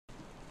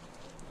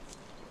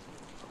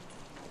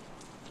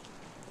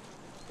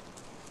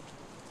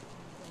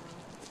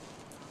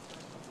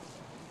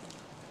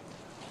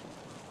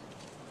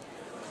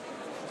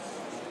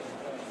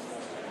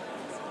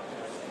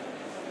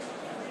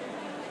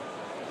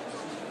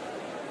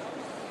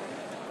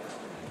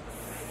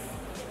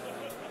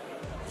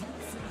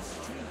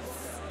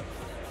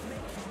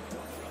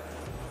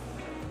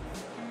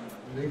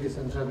Ladies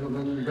and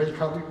gentlemen,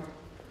 welcome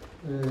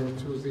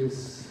to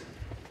this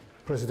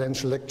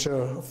presidential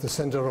lecture of the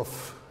Center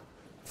of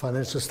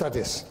Financial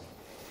Studies.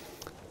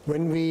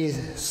 When we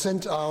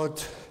sent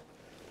out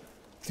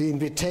the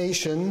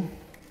invitation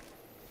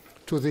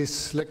to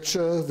this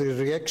lecture, the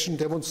reaction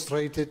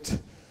demonstrated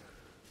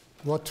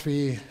what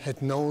we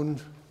had known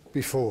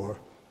before.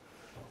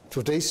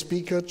 Today's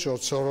speaker,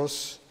 George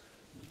Soros,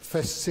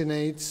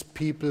 fascinates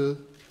people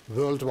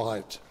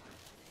worldwide.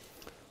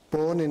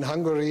 Born in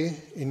Hungary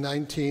in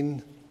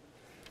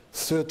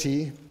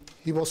 1930,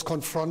 he was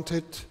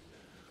confronted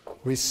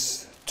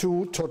with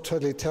two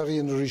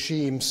totalitarian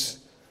regimes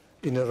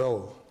in a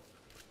row.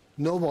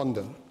 No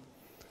wonder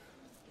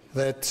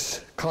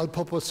that Karl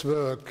Popper's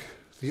work,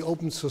 The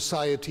Open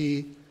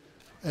Society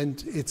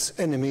and Its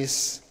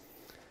Enemies,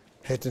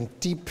 had a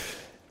deep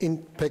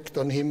impact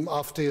on him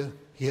after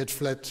he had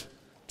fled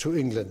to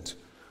England.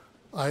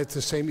 I had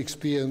the same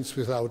experience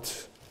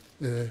without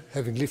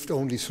having lived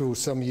only through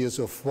some years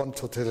of one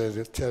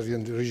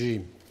totalitarian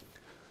regime.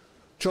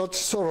 George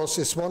Soros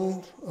is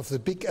one of the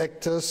big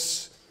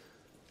actors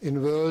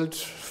in world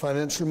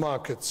financial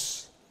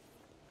markets,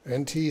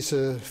 and he is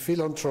a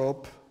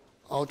philanthrope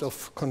out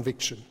of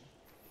conviction.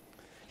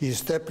 He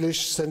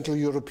established Central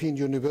European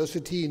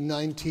University in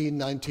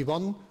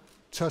 1991,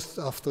 just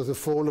after the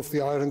fall of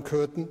the Iron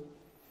Curtain,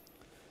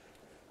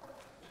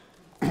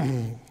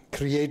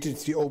 created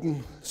the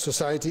Open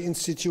Society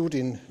Institute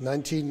in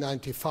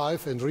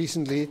 1995, and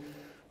recently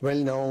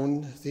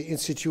well-known, the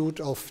Institute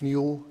of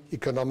New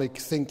Economic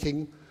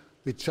Thinking,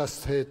 which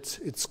just had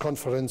its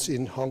conference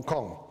in Hong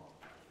Kong.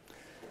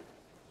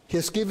 He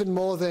has given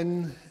more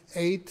than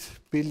 $8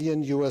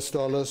 billion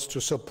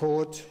to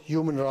support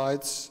human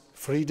rights,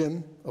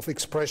 freedom of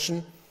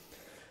expression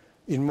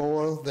in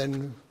more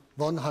than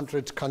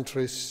 100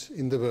 countries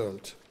in the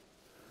world.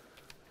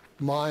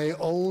 My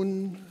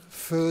own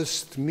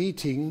first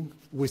meeting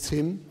with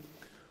him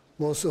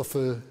was of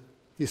a,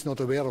 he's not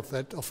aware of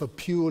that, of a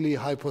purely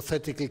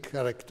hypothetical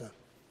character.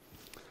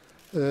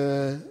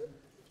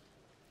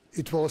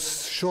 It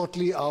was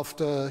shortly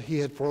after he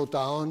had brought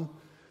down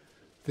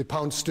the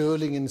pound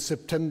sterling in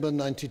September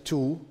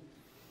 '92,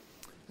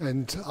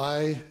 and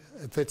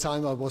at that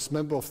time I was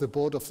member of the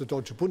board of the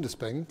Deutsche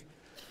Bundesbank.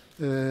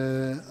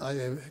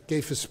 I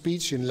gave a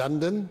speech in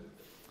London,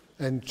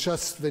 and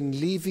just when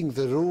leaving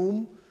the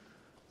room,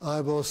 I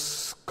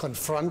was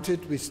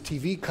confronted with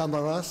TV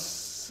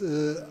cameras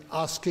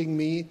asking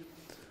me,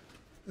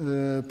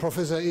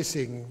 Professor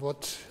Ising,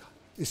 what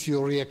is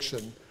your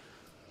reaction?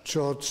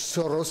 George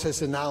Soros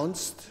has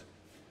announced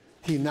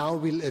he now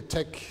will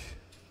attack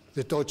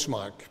the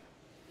Deutschmark.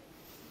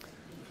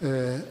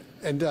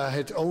 And I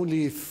had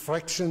only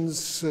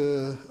fractions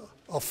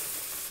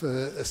of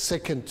a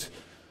second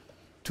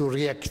to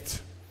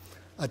react.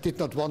 I did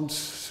not want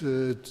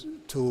to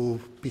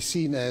be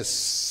seen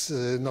as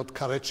not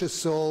courageous,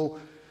 so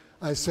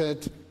I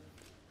said,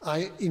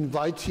 I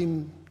invite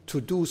him to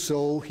do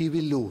so, he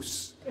will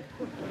lose.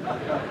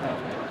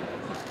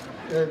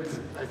 And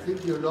I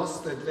think you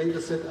lost and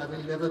later said, I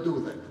will never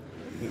do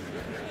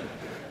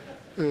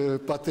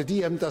that. But the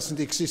DM doesn't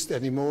exist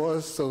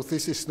anymore, so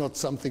this is not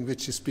something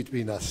which is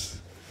between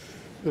us.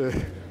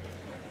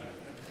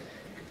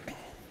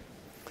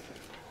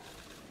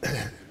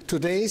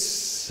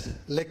 Today's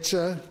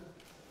lecture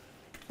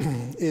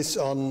is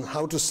on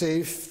how to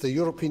save the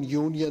European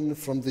Union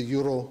from the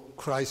euro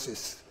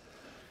crisis.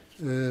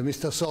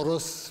 Mr.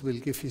 Soros will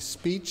give his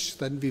speech,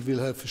 then we will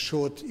have a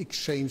short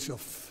exchange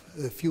of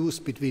views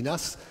between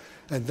us,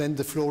 and then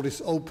the floor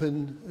is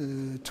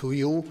open to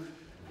you.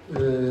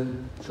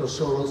 George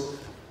Soros,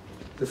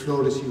 the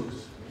floor is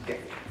yours. Okay.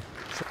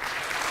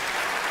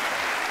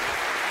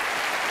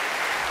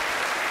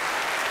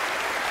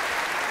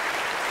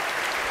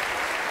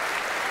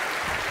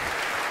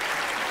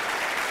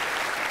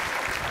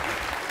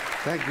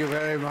 Thank you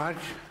very much.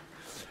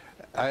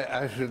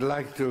 I should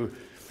like to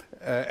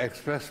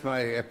express my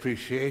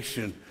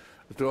appreciation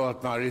to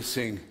Otmar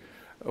Issing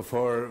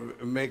for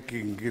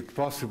making it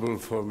possible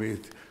for me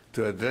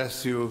to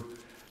address you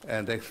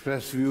and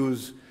express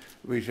views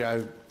which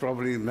are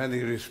probably in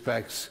many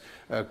respects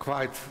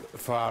quite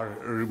far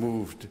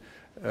removed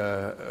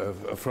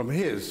from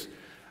his.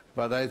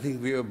 But I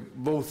think we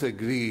both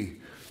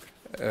agree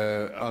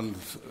on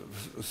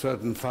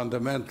certain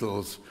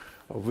fundamentals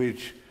of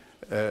which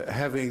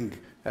having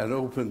an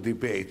open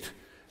debate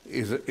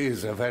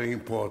is a very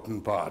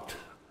important part.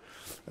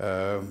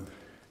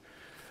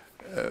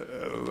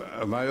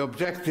 My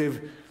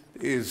objective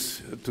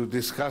is to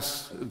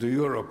discuss the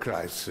euro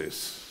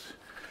crisis.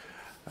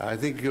 I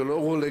think you'll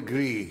all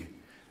agree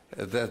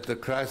that the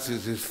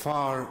crisis is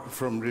far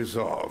from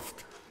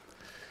resolved.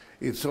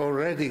 It's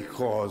already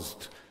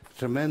caused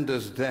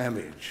tremendous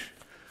damage,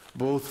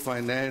 both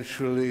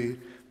financially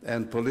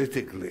and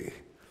politically,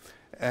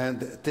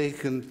 and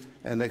taken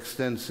an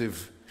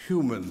extensive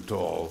human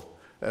toll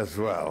as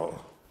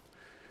well.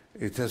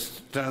 It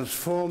has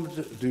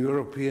transformed the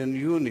European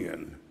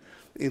Union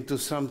into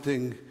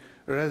something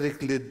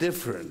radically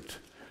different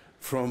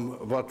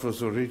from what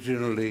was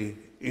originally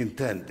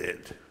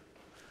intended.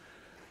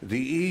 The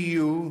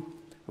EU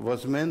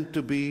was meant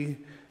to be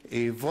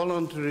a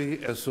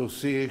voluntary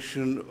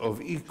association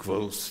of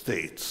equal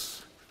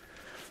states,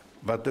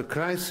 but the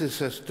crisis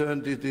has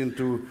turned it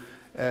into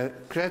a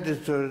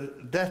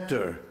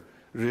creditor-debtor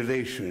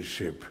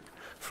relationship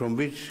from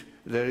which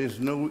there is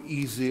no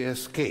easy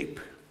escape.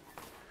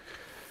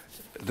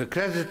 The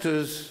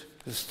creditors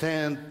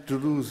stand to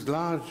lose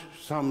large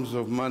sums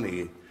of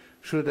money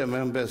should a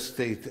member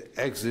state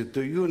exit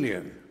the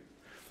Union.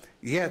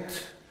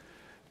 Yet,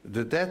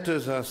 the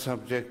debtors are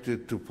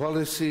subjected to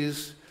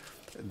policies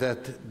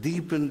that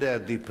deepen their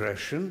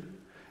depression,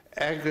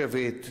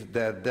 aggravate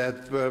their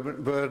debt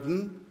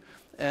burden,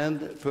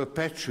 and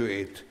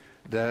perpetuate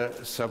their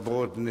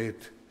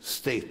subordinate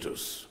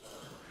status.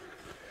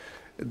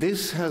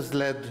 This has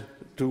led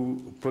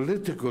to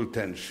political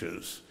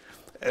tensions,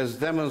 as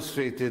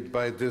demonstrated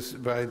by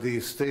the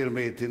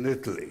stalemate in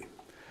Italy.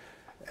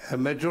 A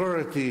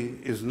majority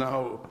is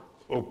now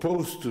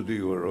opposed to the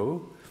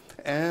euro,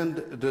 and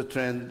the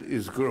trend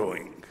is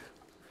growing.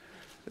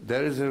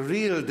 There is a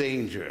real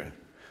danger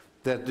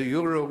that the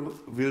euro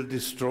will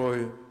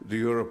destroy the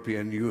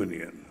European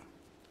Union.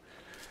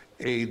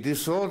 A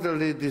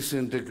disorderly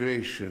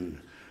disintegration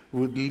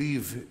would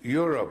leave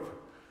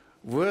Europe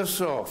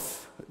worse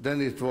off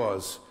than it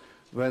was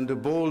when the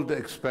bold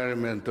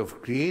experiment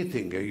of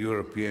creating a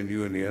European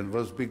Union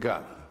was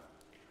begun.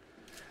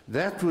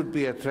 That would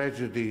be a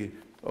tragedy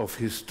of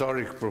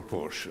historic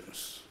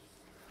proportions.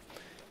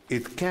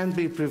 It can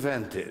be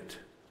prevented,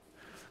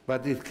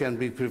 but it can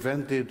be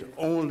prevented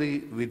only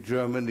with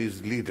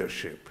Germany's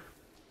leadership.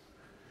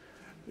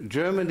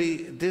 Germany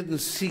didn't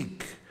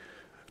seek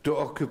to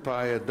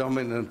occupy a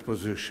dominant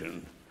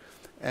position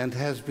and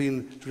has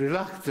been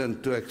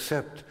reluctant to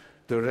accept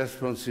the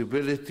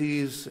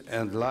responsibilities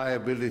and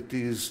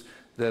liabilities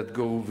that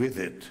go with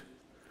it.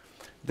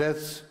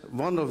 That's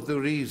one of the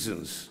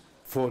reasons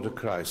for the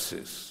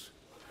crisis.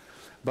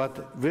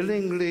 But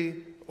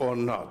willingly or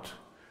not,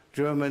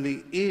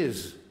 Germany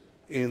is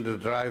in the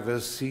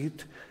driver's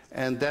seat,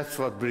 and that's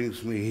what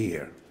brings me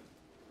here.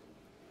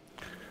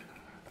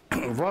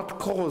 What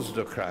caused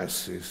the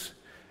crisis,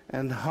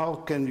 and how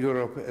can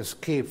Europe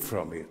escape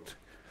from it?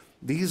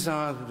 These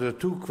are the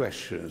two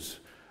questions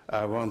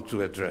I want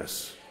to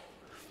address.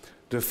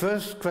 The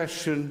first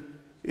question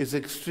is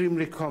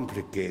extremely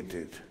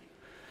complicated.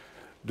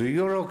 The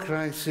euro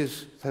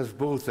crisis has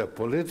both a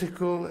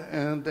political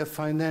and a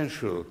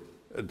financial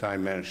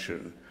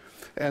dimension.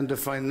 And the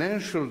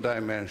financial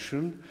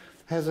dimension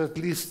has at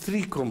least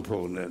three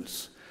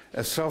components: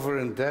 a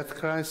sovereign debt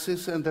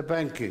crisis and a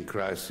banking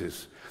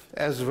crisis,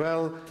 as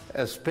well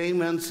as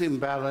payments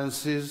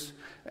imbalances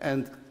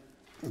and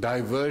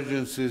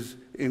divergences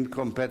in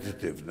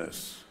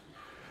competitiveness.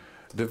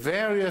 The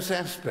various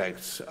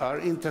aspects are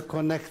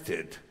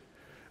interconnected,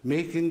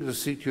 making the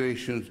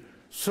situation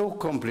so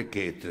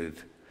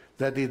complicated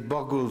that it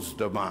boggles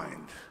the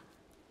mind.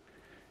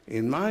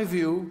 In my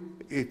view,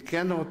 it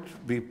cannot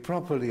be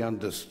properly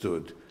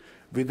understood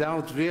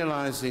without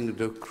realizing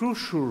the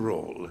crucial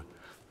role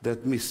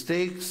that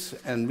mistakes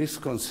and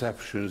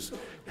misconceptions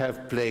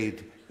have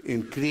played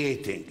in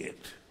creating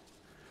it.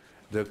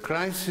 The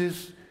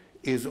crisis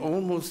is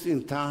almost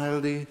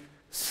entirely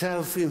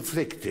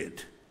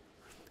self-inflicted.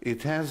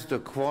 It has the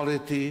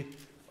quality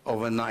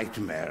of a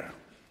nightmare.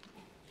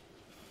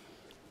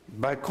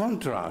 By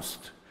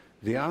contrast,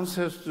 the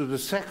answer to the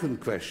second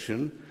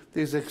question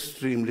is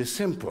extremely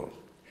simple.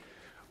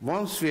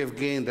 Once we have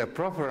gained a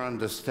proper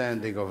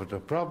understanding of the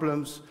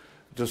problems,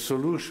 the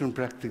solution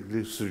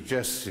practically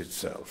suggests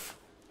itself.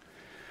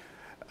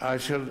 I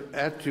shall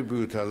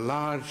attribute a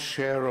large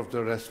share of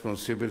the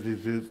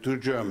responsibility to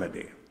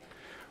Germany,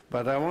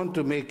 but I want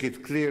to make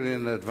it clear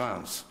in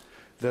advance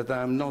that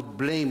I am not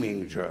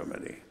blaming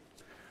Germany.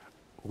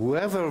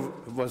 Whoever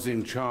was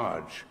in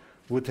charge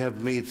would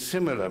have made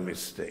similar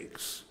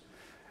mistakes.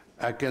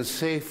 I can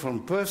say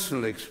from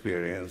personal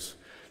experience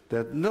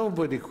that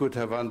nobody could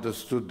have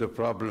understood the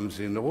problems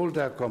in all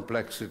their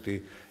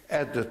complexity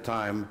at the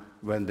time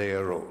when they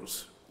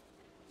arose.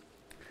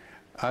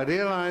 I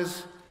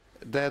realize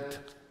that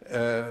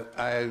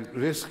I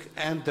risk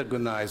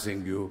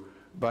antagonizing you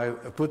by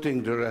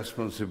putting the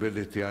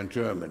responsibility on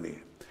Germany.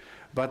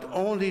 But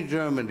only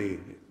Germany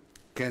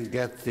can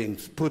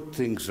put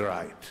things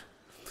right.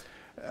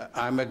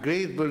 I'm a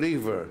great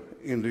believer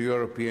in the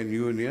European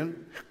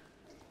Union,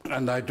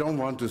 and I don't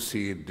want to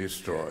see it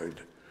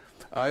destroyed.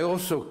 I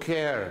also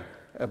care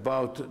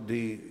about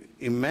the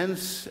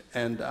immense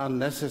and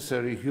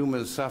unnecessary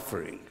human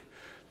suffering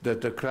that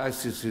the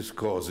crisis is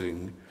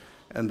causing,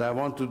 and I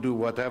want to do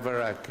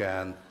whatever I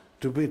can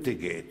to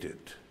mitigate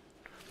it.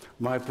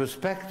 My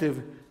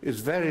perspective is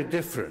very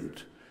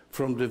different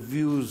from the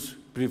views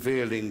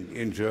prevailing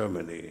in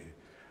Germany.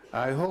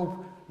 I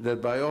hope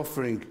that by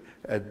offering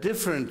a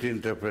different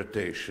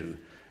interpretation,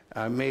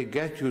 I may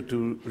get you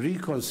to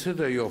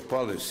reconsider your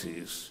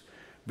policies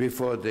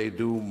before they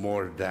do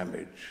more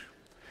damage.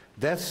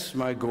 That's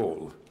my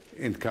goal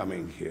in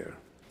coming here.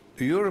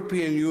 The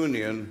European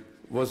Union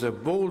was a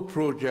bold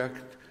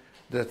project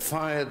that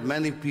fired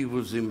many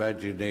people's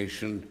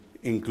imagination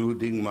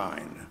including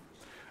mine.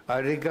 I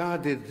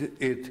regarded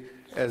it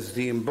as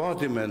the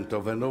embodiment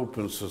of an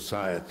open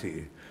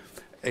society,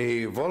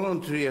 a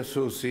voluntary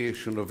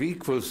association of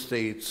equal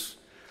states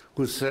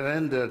who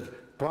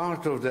surrendered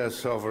part of their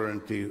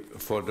sovereignty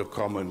for the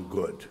common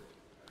good.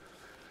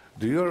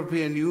 The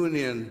European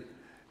Union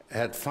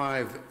had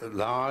 5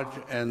 large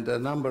and a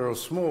number of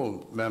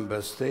small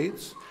member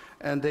states,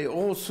 and they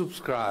all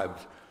subscribed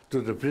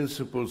to the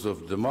principles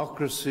of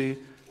democracy,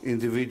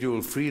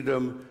 individual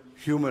freedom,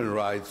 human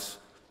rights,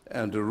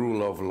 and the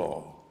rule of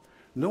law.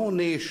 No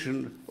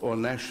nation or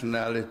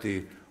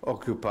nationality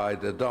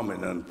occupied a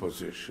dominant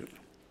position.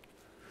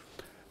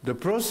 The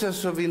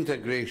process of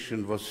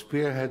integration was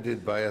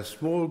spearheaded by a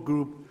small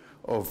group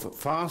of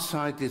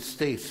far-sighted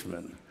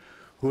statesmen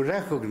who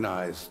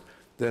recognized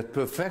that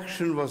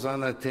perfection was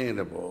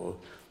unattainable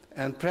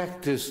and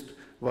practiced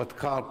what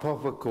Karl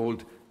Popper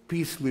called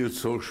piecemeal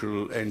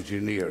social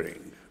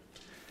engineering.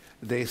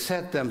 They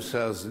set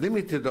themselves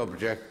limited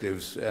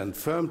objectives and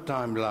firm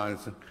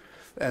timelines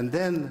and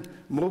then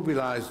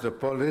mobilized the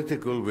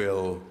political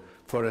will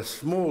for a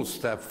small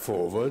step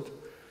forward,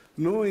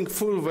 knowing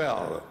full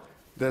well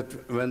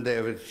that when they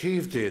have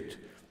achieved it,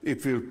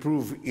 it will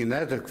prove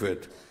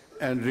inadequate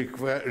and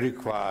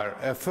require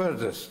a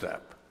further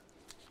step.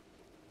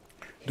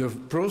 The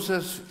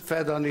process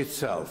fed on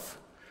itself,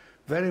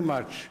 very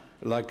much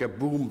like a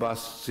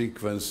boom-bust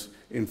sequence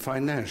in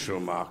financial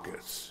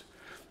markets.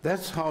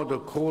 That's how the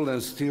coal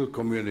and steel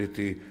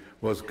community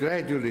was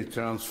gradually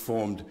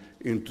transformed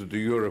into the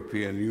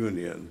European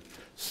Union,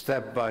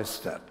 step by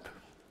step.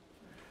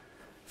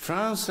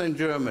 France and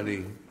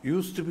Germany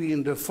used to be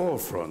in the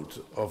forefront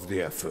of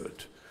the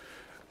effort.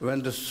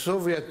 When the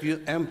Soviet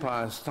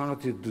Empire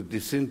started to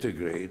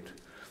disintegrate,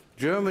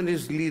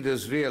 Germany's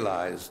leaders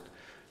realized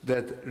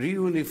that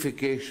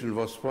reunification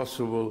was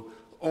possible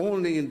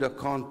only in the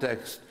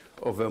context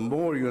of a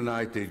more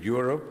united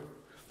Europe,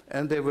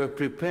 and they were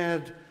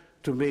prepared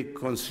to make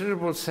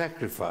considerable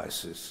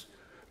sacrifices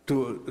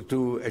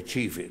to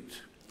achieve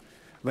it.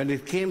 When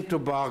it came to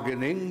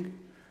bargaining,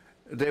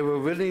 they were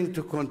willing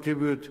to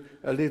contribute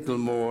a little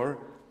more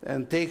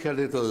and take a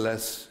little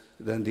less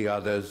than the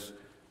others,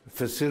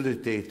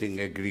 facilitating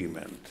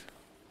agreement.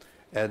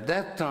 At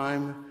that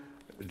time,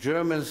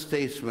 German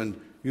statesmen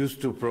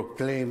used to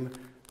proclaim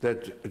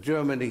that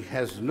Germany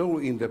has no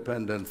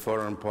independent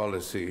foreign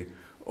policy,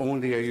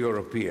 only a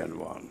European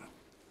one.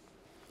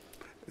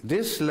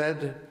 This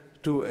led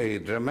to a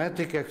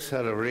dramatic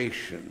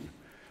acceleration,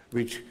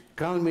 which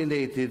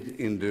culminated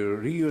in the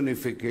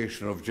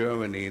reunification of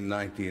Germany in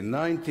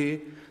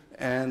 1990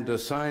 and the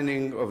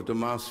signing of the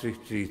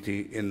Maastricht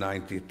Treaty in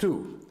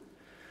 1992.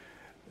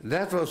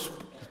 That was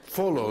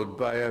followed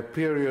by a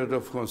period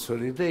of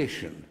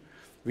consolidation,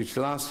 which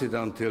lasted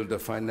until the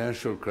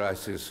financial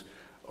crisis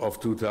of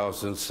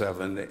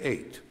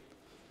 2007-8.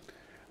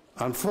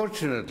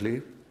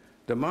 Unfortunately,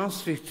 the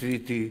Maastricht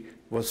Treaty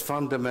was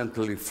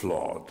fundamentally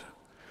flawed.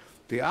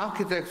 The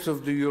architects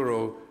of the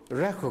euro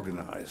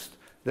recognized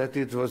that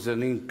it was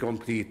an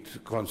incomplete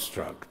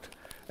construct,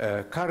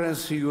 a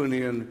currency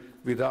union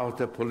without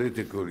a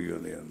political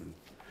union.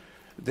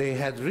 They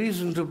had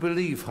reason to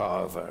believe,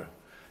 however,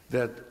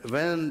 that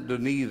when the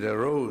need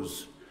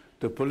arose,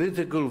 the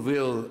political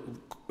will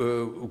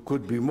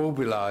could be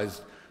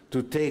mobilized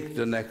to take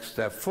the next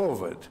step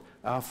forward.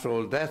 After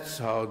all, that's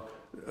how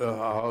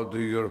the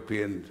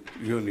European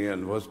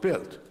Union was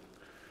built.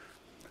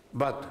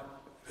 But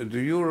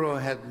the euro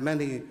had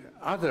many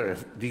other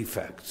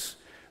defects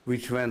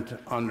which went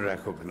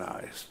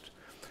unrecognized.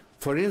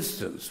 For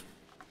instance,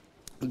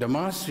 the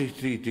Maastricht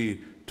Treaty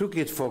took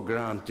it for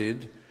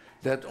granted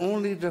that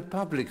only the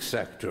public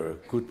sector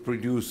could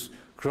produce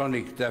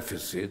chronic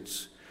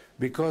deficits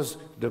because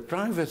the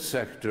private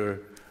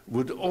sector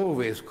would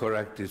always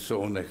correct its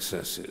own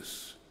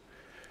excesses.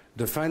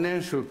 The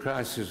financial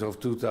crisis of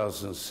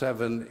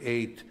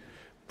 2007-8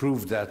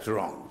 proved that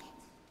wrong.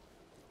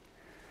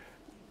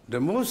 The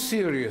most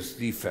serious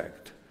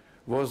defect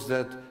was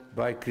that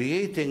by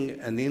creating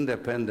an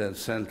independent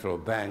central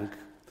bank,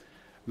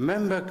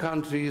 member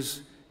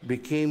countries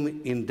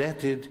became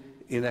indebted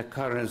in a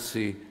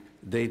currency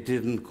they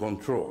didn't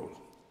control.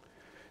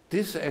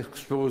 This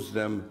exposed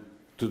them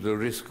to the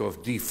risk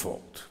of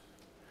default.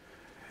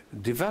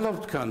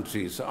 Developed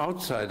countries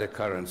outside a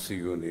currency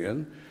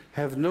union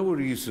have no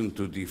reason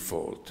to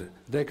default.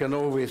 They can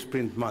always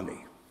print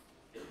money.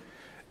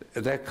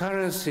 Their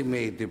currency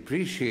may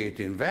depreciate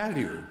in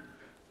value,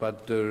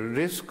 but the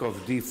risk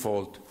of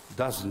default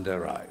doesn't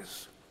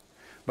arise.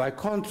 By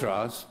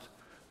contrast,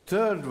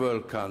 third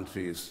world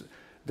countries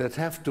that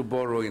have to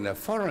borrow in a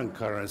foreign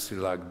currency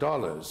like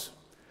dollars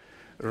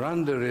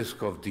run the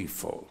risk of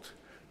default.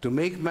 To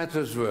make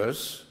matters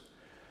worse,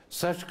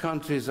 such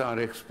countries are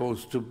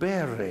exposed to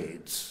bear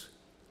raids.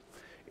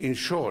 In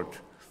short,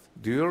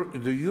 the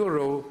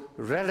euro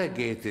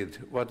relegated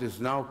what is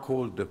now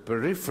called the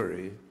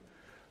periphery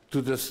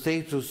to the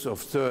status of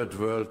third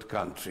world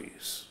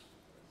countries.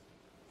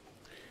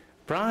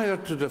 Prior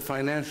to the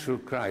financial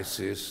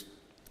crisis,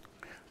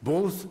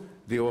 both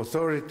the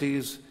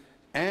authorities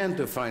and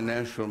the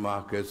financial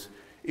markets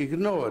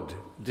ignored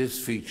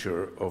this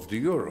feature of the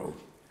euro.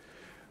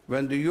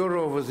 When the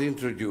euro was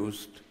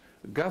introduced,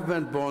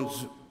 government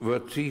bonds were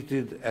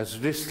treated as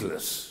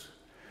riskless.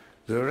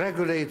 The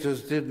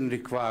regulators didn't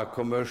require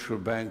commercial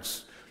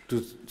banks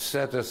to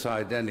set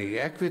aside any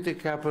equity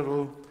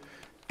capital,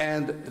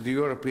 and the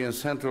European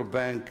Central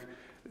Bank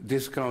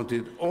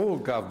discounted all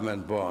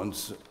government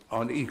bonds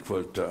on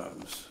equal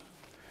terms.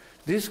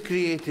 This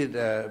created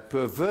a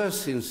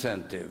perverse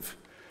incentive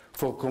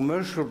for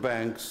commercial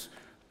banks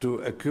to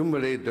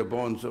accumulate the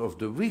bonds of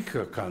the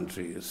weaker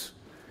countries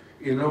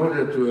in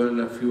order to earn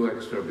a few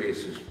extra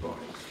basis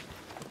points.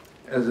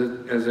 As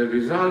a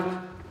result,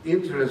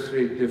 interest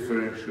rate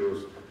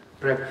differentials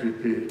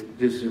practically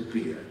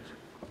disappeared.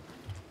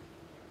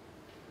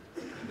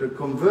 The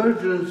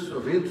convergence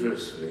of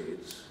interest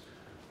rates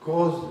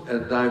caused a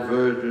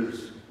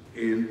divergence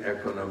in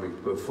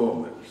economic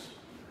performance.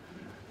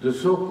 The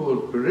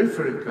so-called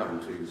periphery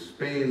countries,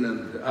 Spain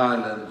and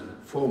Ireland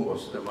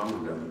foremost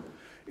among them,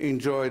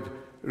 enjoyed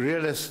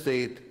real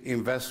estate,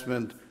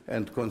 investment,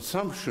 and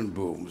consumption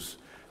booms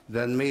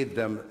that made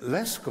them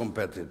less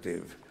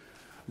competitive,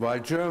 while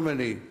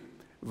Germany,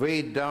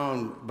 weighed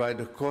down by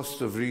the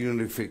cost of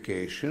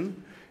reunification,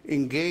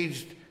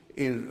 engaged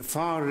in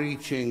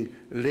far-reaching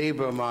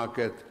labor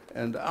market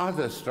and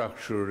other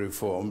structural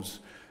reforms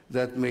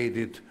that made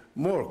it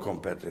more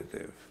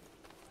competitive.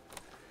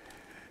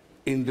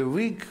 In the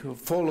week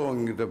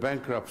following the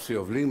bankruptcy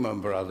of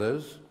Lehman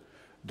Brothers,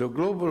 the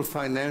global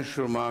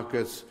financial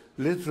markets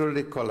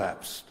literally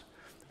collapsed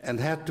and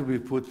had to be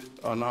put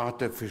on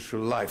artificial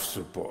life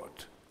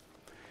support.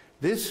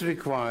 This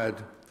required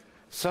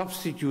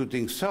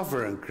substituting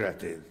sovereign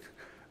credit,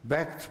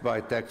 backed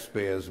by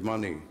taxpayers'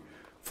 money,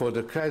 for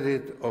the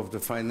credit of the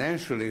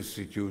financial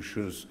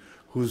institutions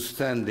whose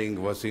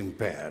standing was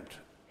impaired.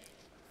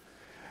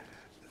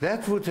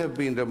 That would have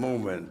been the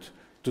moment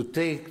to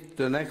take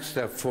the next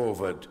step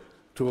forward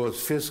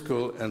towards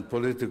fiscal and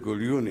political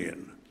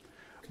union,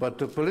 but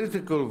the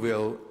political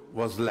will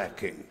was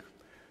lacking.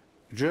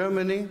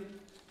 Germany,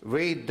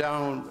 weighed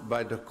down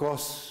by the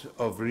costs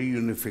of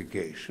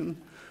reunification,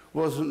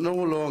 was no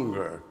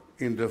longer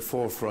in the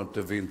forefront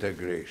of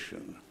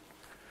integration.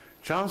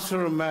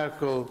 Chancellor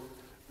Merkel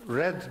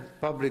read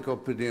public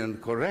opinion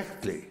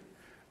correctly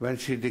when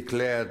she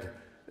declared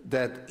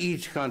that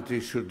each country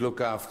should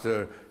look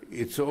after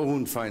its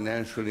own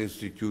financial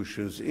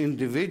institutions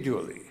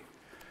individually,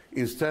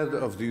 instead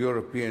of the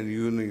European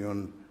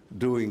Union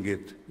doing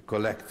it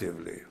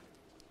collectively.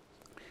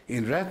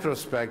 In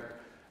retrospect,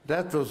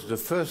 that was the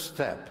first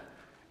step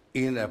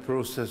in a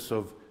process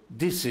of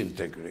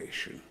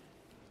disintegration.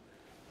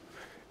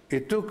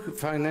 It took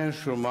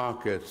financial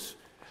markets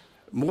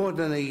more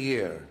than a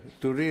year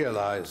to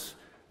realize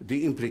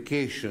the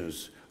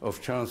implications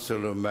of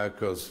Chancellor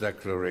Merkel's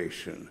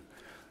declaration,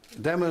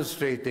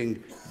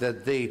 demonstrating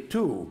that they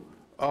too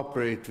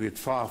operate with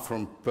far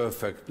from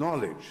perfect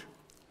knowledge.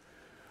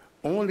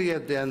 Only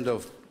at the end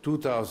of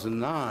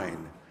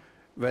 2009,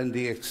 when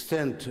the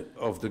extent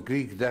of the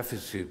Greek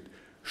deficit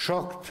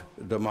shocked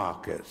the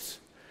markets,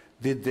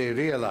 did they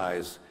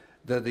realize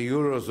that the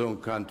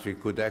Eurozone country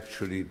could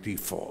actually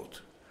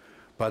default.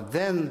 But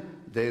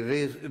then they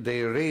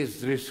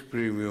raised risk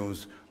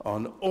premiums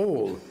on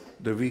all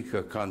the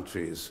weaker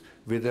countries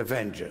with a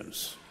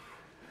vengeance.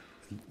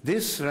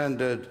 This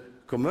rendered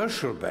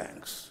commercial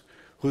banks,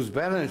 whose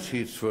balance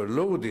sheets were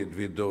loaded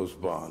with those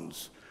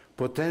bonds,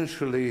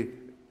 potentially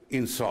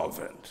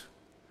insolvent.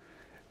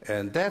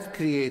 And that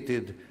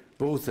created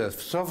both a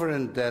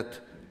sovereign debt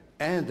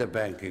and a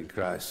banking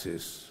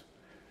crisis,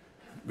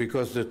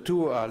 because the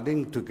two are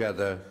linked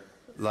together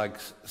like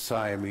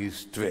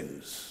Siamese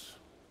twins.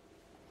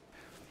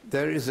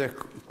 There is a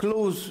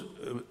close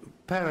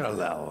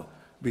parallel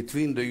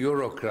between the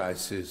euro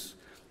crisis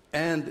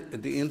and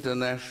the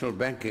international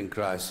banking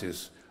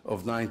crisis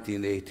of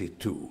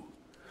 1982.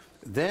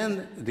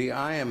 Then the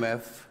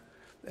IMF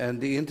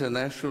and the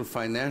international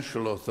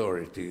financial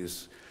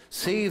authorities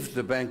saved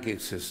the banking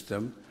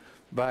system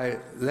by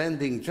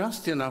lending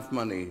just enough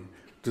money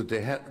to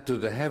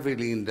the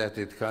heavily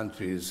indebted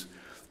countries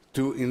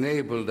to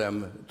enable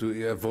them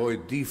to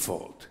avoid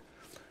default,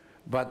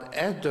 but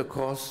at the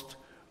cost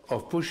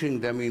of pushing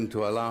them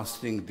into a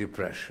lasting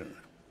depression.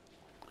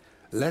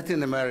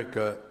 Latin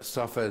America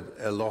suffered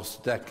a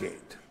lost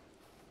decade.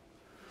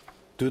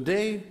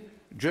 Today,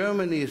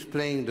 Germany is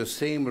playing the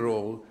same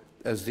role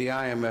as the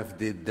IMF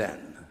did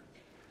then.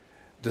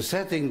 The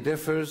setting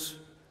differs,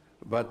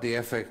 but the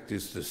effect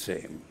is the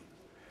same.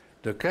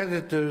 The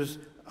creditors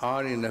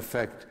are, in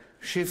effect,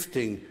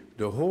 shifting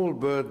the whole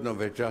burden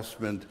of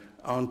adjustment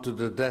onto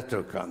the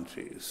debtor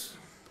countries.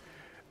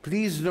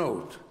 Please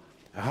note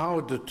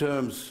how the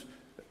terms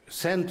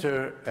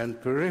center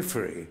and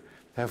periphery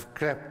have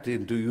crept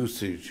into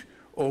usage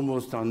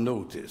almost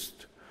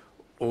unnoticed,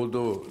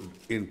 although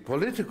in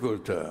political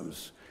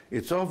terms,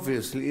 it's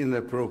obviously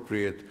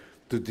inappropriate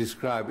to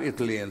describe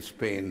Italy and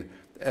Spain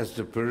as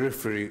the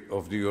periphery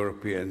of the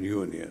European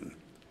Union.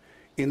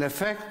 In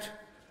effect,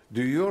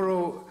 the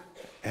euro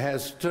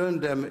has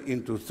turned them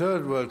into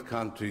third world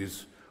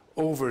countries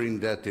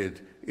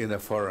over-indebted in a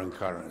foreign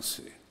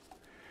currency.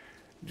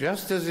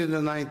 Just as in the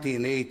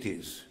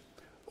 1980s,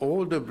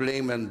 all the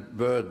blame and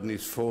burden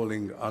is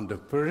falling on the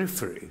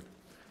periphery,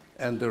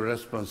 and the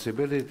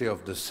responsibility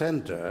of the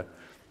center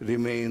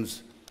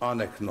remains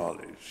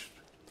unacknowledged.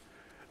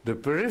 The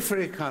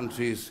periphery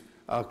countries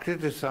are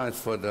criticized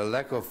for their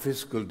lack of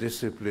fiscal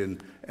discipline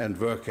and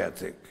work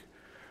ethic.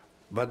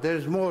 But there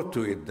is more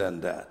to it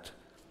than that.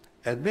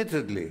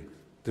 Admittedly,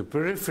 the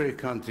periphery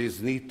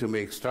countries need to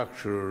make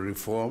structural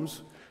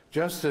reforms,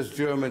 just as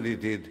Germany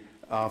did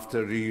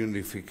after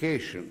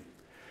reunification.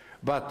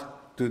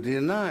 But to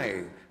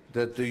deny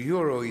that the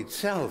euro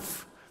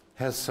itself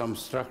has some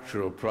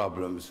structural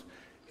problems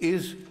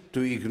is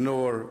to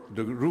ignore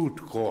the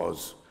root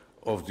cause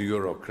of the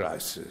euro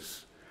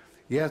crisis.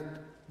 Yet,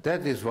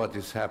 that is what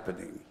is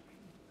happening.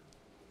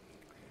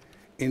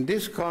 In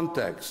this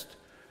context,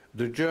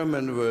 the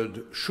German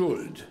word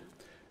Schuld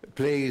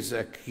plays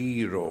a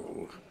key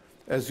role.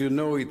 As you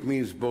know, it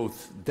means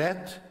both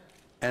debt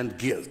and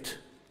guilt.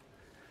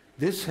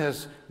 This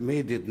has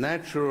made it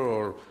natural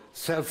or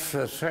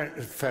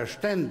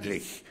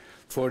selbstverständlich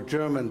for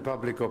German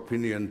public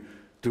opinion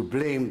to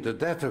blame the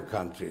debtor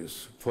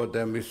countries for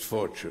their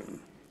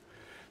misfortune.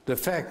 The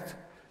fact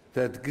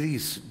that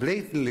Greece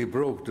blatantly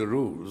broke the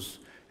rules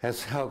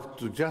has helped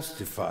to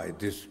justify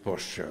this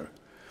posture.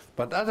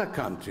 But other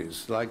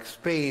countries, like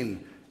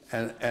Spain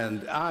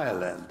and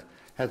Ireland,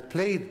 had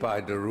played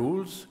by the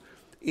rules.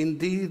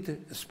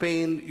 Indeed,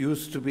 Spain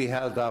used to be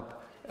held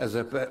up as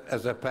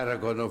a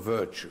paragon of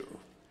virtue.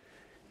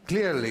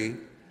 Clearly,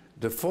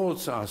 the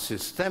faults are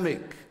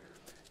systemic,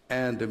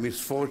 and the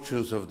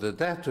misfortunes of the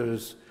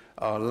debtors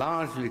are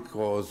largely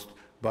caused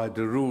by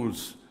the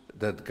rules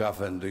that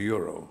govern the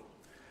euro.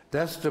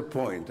 That's the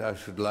point I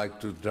should like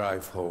to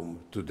drive home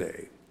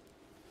today.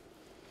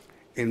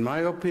 In my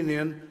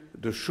opinion,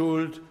 the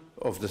Schuld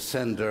of the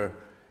sender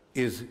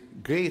is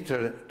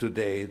greater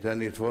today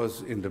than it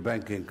was in the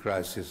banking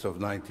crisis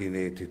of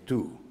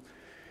 1982.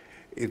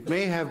 It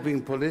may have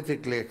been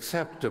politically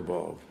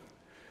acceptable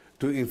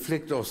to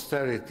inflict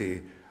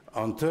austerity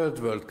on third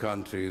world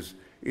countries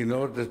in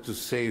order to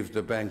save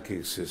the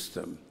banking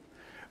system.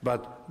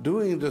 But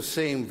doing the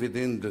same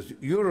within the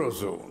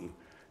Eurozone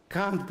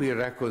can't be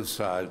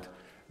reconciled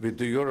with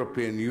the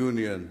European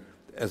Union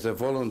as a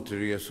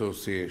voluntary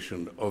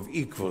association of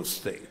equal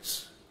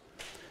states.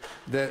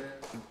 There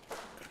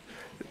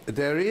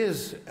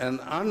is an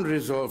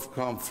unresolved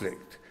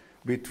conflict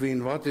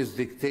between what is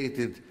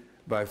dictated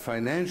by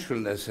financial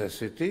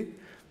necessity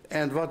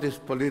and what is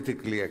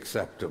politically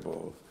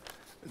acceptable.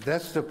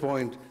 That's the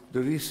point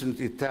the recent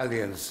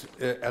Italian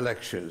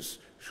elections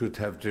should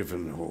have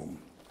driven home.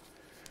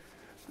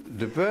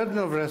 The burden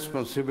of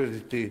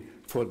responsibility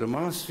for the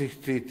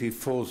Maastricht Treaty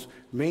falls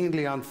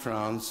mainly on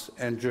France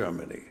and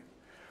Germany.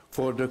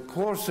 For the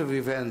course of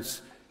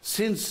events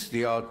since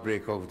the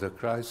outbreak of the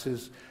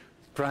crisis,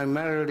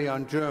 primarily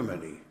on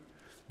Germany,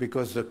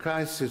 because the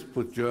crisis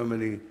put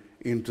Germany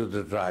into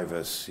the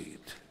driver's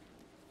seat.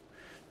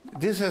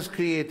 This has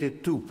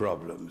created two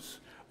problems.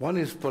 One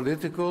is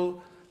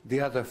political, the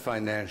other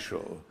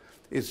financial.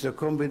 It's the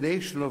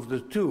combination of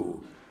the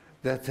two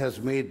that has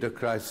made the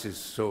crisis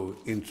so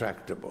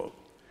intractable.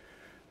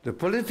 The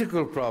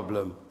political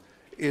problem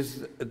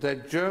is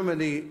that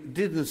Germany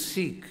didn't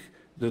seek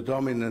the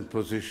dominant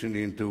position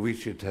into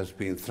which it has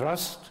been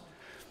thrust,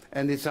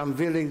 and it's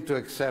unwilling to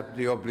accept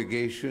the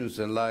obligations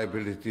and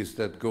liabilities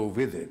that go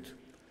with it.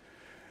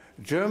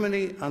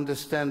 Germany,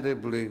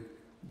 understandably,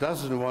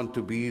 doesn't want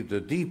to be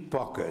the deep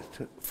pocket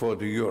for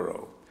the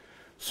euro,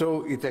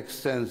 so it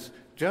extends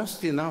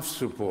just enough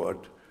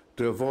support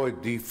to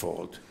avoid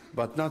default,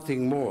 but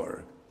nothing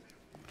more.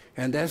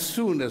 And as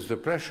soon as the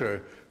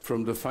pressure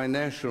from the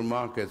financial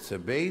markets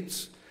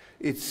abates,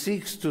 it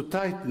seeks to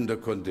tighten the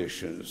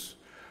conditions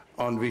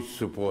on which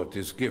support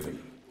is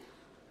given.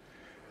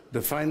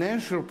 The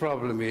financial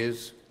problem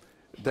is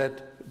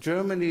that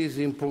Germany is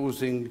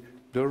imposing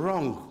the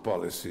wrong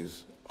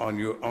policies on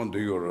the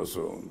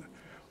Eurozone.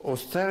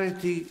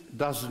 Austerity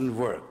doesn't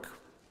work.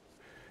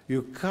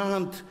 You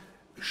can't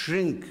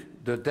shrink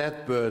the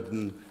debt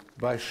burden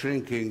by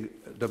shrinking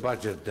the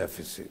budget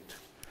deficit.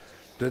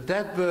 The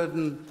debt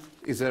burden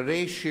is a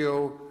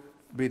ratio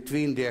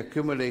between the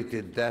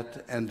accumulated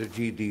debt and the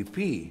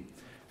GDP,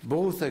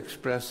 both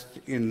expressed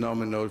in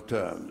nominal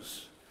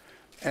terms.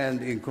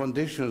 And in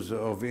conditions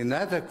of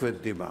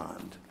inadequate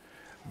demand,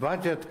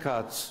 budget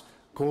cuts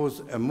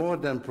cause a more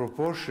than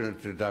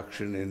proportionate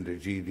reduction in the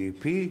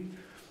GDP.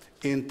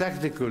 In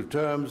technical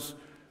terms,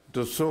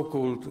 the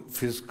so-called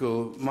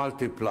fiscal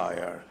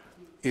multiplier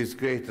is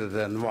greater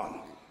than 1.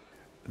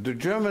 The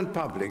German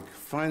public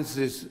finds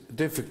this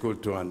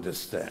difficult to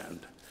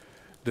understand.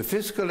 The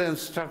fiscal and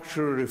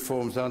structural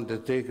reforms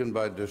undertaken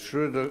by the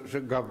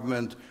Schröder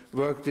government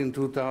worked in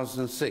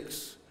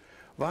 2006.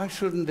 Why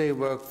shouldn't they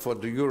work for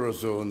the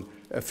Eurozone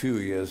a few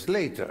years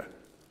later?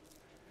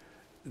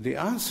 The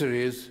answer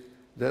is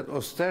that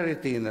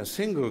austerity in a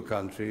single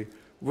country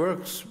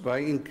works by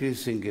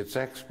increasing its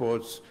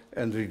exports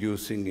and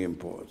reducing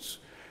imports.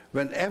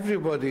 When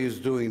everybody is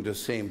doing the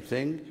same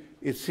thing,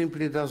 it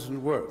simply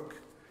doesn't work.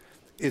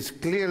 it's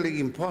clearly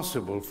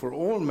impossible for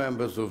all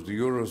members of the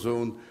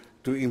Eurozone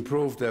to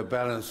improve their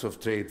balance of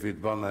trade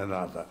with one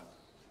another.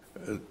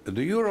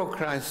 The euro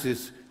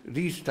crisis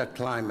reached a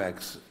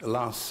climax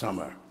last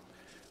summer.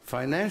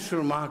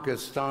 Financial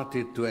markets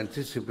started to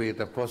anticipate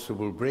a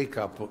possible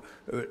breakup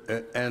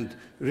and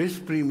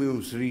risk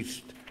premiums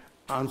reached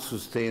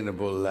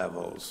unsustainable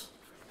levels.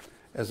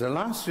 As a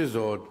last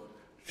resort,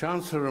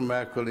 Chancellor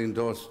Merkel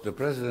endorsed the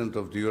President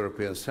of the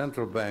European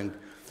Central Bank,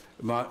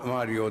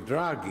 Mario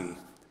Draghi,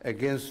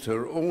 against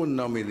her own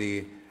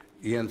nominee,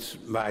 Jens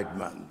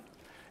Weidmann.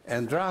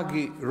 And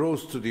Draghi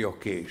rose to the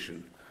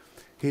occasion.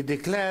 He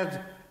declared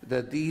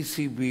that the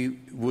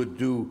ECB would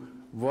do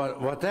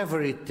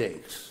whatever it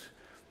takes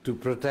to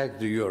protect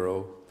the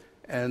euro,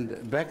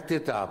 and backed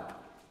it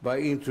up by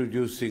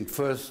introducing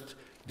first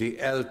the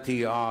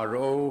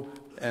LTRO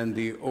and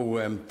the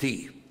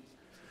OMT.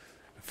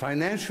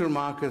 Financial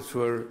markets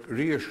were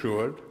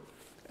reassured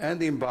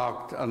and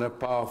embarked on a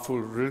powerful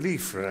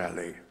relief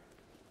rally.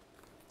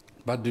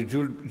 But the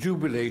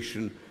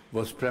jubilation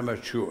was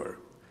premature.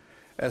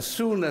 As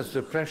soon as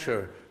the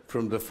pressure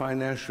from the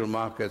financial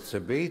markets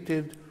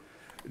abated,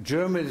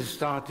 Germany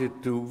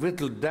started to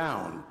whittle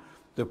down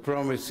the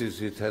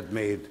promises it had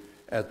made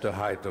at the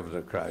height of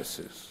the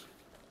crisis.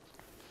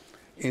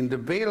 In the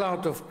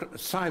bailout of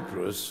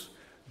Cyprus,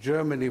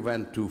 Germany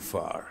went too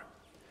far.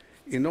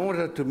 In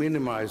order to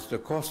minimize the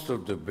cost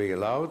of the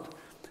bailout,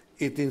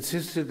 it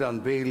insisted on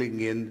bailing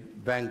in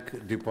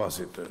bank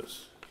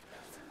depositors.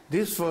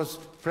 This was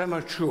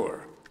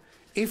premature.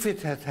 If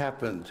it had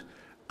happened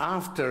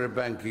after a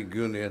banking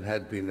union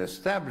had been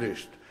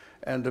established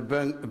and the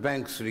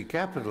banks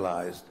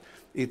recapitalized,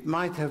 it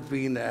might have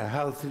been a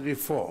healthy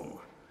reform.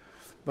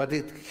 But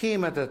it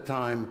came at a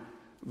time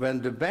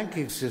when the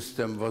banking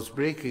system was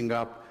breaking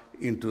up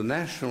into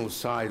national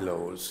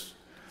silos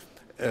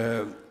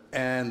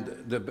and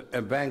the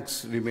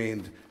banks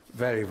remained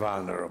very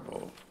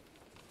vulnerable.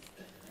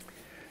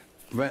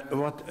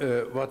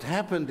 What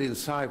happened in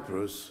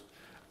Cyprus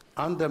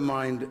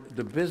undermined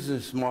the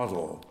business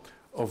model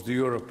of the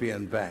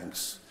European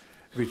banks,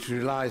 which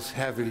relies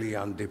heavily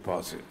on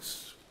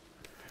deposits.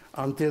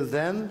 Until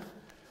then,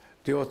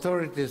 the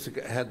authorities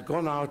had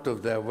gone out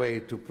of their way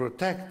to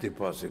protect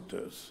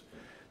depositors.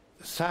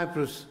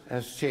 Cyprus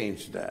has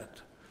changed that.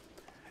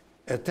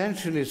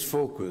 Attention is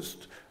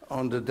focused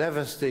on the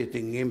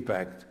devastating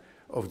impact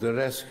of the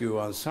rescue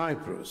on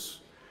Cyprus,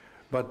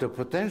 but the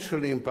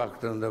potential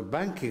impact on the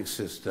banking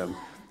system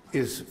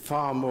is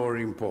far more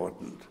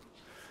important.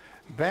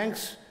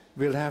 Banks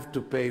will have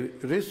to pay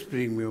risk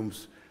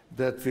premiums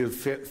that will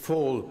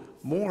fall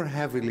more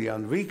heavily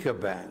on weaker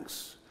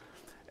banks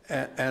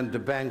and the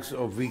banks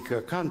of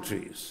weaker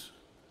countries.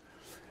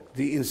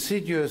 The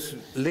insidious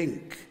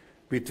link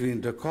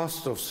between the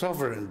cost of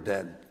sovereign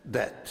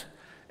debt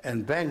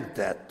and bank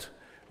debt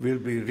will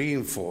be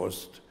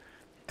reinforced,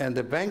 and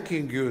the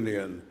banking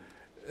union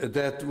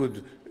that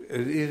would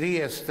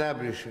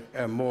re-establish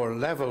a more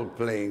level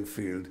playing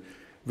field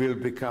will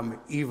become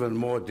even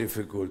more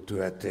difficult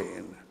to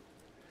attain.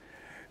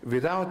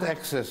 Without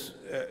access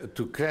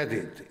to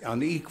credit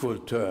on equal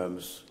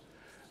terms,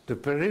 the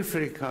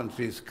periphery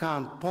countries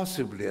can't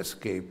possibly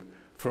escape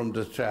from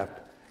the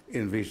trap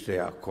in which they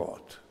are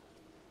caught.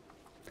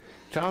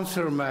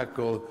 Chancellor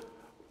Merkel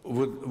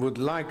would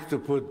like to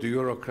put the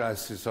euro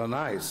crisis on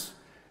ice,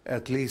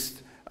 at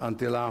least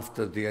until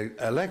after the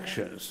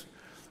elections,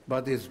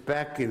 but is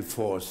back in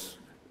force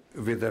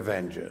with a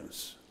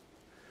vengeance.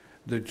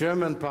 The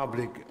German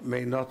public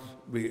may not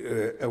be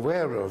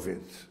aware of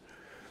it,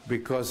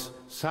 because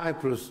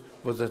Cyprus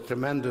was a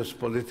tremendous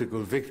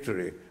political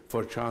victory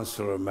for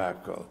Chancellor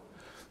Merkel.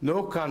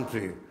 No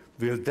country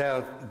will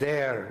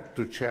dare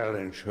to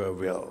challenge her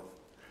will.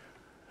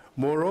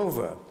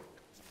 Moreover,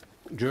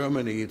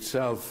 Germany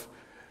itself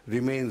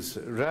remains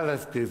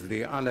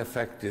relatively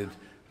unaffected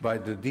by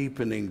the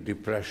deepening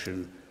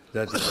depression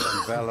that is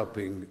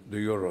enveloping the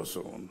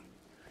Eurozone.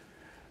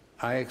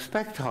 I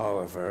expect,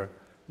 however,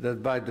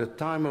 that by the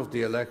time of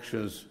the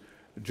elections,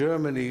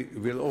 Germany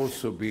will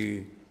also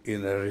be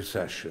in a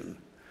recession.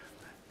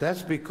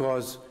 That's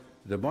because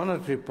the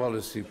monetary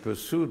policy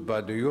pursued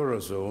by the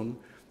Eurozone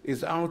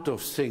is out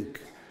of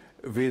sync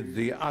with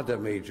the other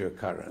major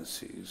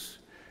currencies.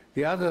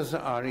 The others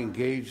are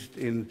engaged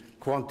in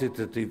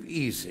quantitative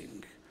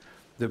easing.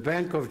 The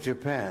Bank of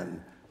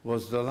Japan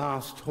was the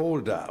last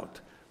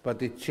holdout,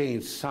 but it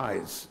changed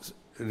sides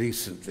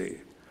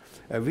recently.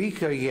 A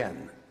weaker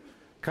yen,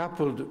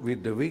 coupled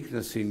with the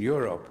weakness in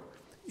Europe,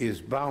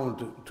 is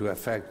bound to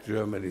affect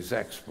Germany's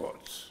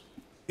exports.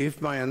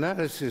 If my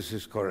analysis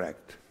is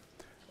correct,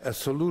 a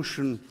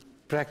solution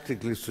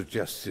practically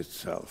suggests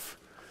itself.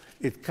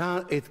 It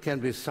can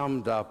be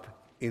summed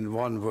up in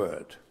one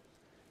word: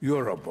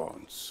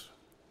 Eurobonds.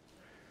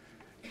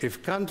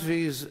 If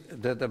countries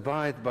that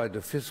abide by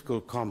the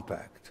fiscal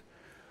compact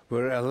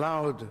were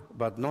allowed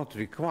but not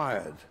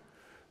required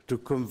to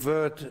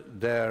convert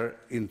their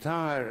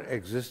entire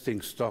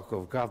existing stock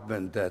of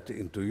government debt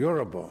into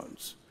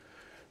Eurobonds,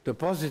 the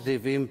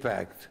positive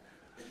impact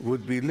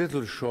would be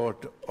little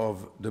short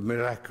of the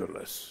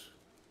miraculous.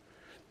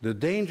 the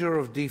danger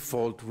of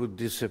default would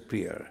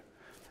disappear,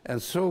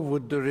 and so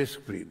would the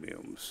risk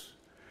premiums.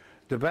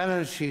 The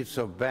balance sheets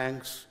of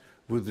banks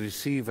would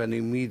receive an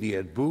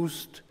immediate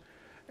boost,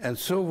 and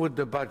so would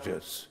the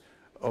budgets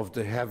of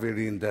the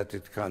heavily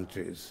indebted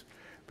countries,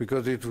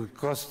 because it would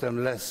cost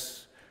them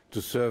less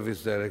to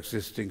service their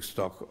existing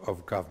stock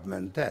of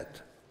government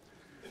debt.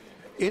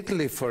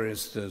 Italy, for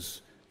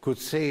instance, could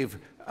save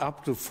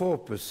up to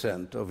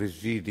 4% of its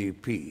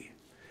GDP.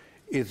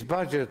 Its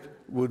budget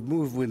would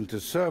move into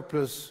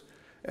surplus,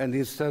 and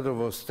instead of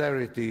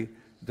austerity,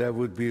 there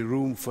would be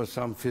room for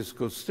some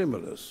fiscal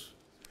stimulus.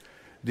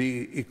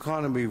 The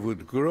economy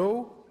would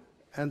grow,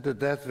 and the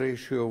debt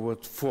ratio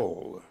would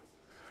fall.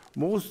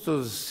 Most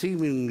of the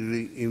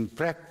seemingly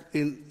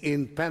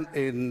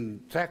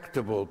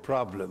intractable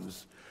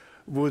problems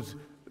would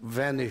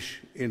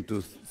vanish into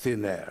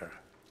thin air.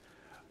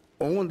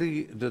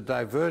 Only the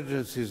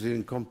divergences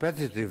in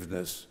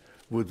competitiveness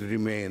would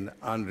remain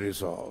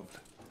unresolved.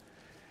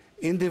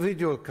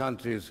 Individual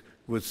countries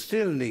would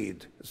still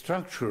need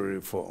structural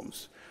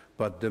reforms,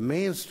 but the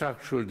main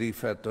structural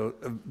defect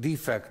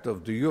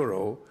of the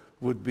euro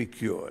would be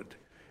cured.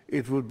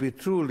 It would be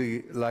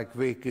truly like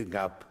waking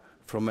up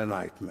from a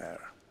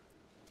nightmare.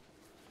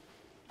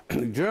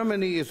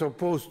 Germany is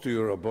opposed to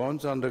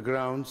Eurobonds on the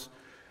grounds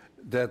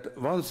that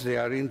once they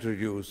are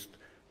introduced,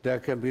 there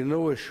can be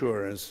no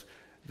assurance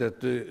that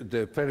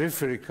the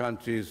periphery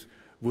countries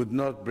would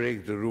not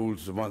break the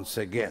rules once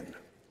again.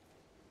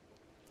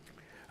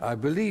 I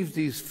believe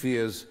these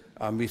fears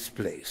are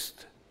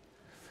misplaced.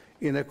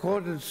 In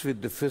accordance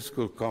with the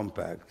fiscal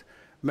compact,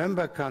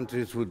 member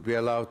countries would be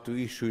allowed to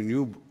issue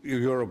new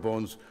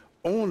Eurobonds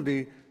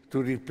only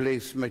to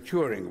replace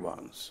maturing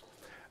ones.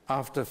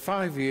 After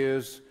 5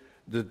 years,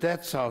 the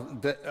debts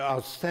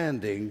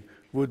outstanding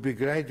would be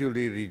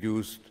gradually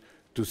reduced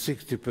to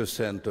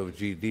 60% of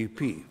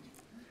GDP.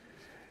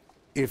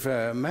 If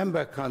a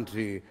member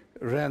country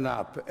ran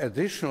up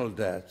additional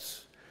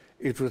debts,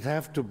 it would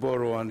have to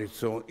borrow in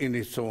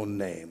its own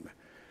name.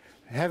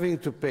 Having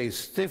to pay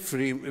stiff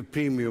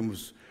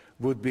premiums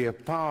would be a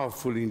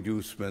powerful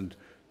inducement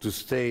to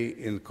stay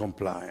in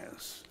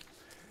compliance.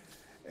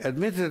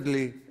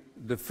 Admittedly,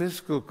 the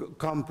fiscal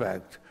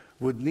compact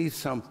would need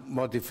some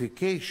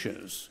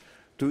modifications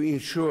to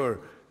ensure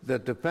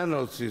that the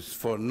penalties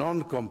for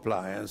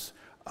non-compliance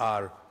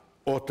are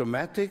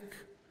automatic,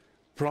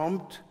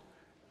 prompt,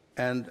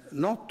 and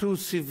not too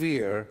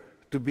severe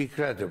to be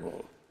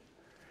credible.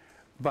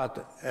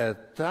 But a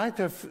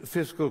tighter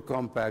fiscal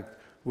compact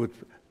would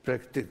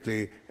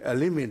practically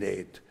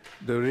eliminate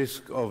the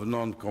risk of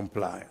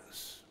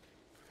non-compliance.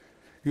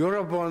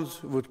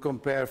 Eurobonds would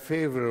compare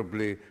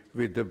favorably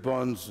with the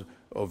bonds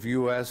of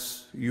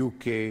US,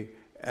 UK,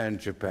 and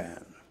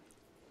Japan.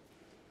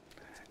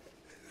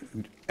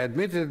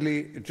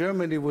 Admittedly,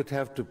 Germany would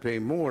have to pay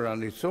more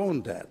on its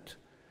own debt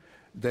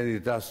than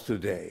it does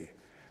today,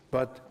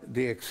 but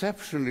the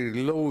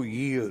exceptionally low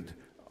yield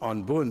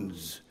on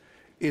bonds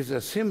is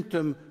a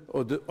symptom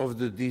of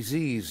the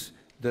disease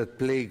that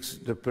plagues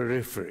the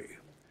periphery.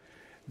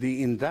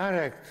 The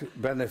indirect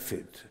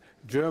benefit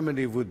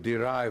Germany would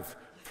derive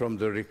from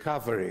the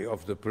recovery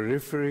of the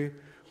periphery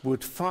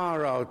would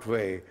far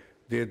outweigh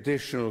the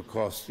additional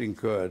costs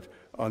incurred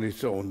on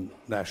its own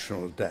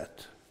national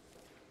debt.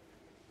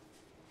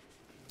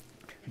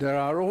 There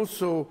are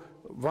also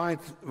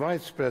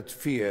widespread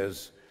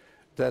fears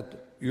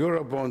that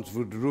Eurobonds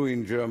would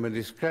ruin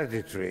Germany's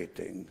credit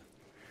rating.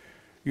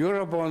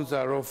 Eurobonds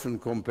are often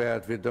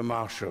compared with the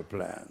Marshall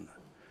Plan.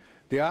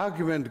 The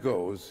argument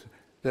goes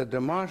that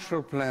the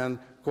Marshall Plan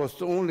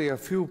cost only a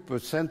few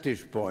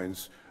percentage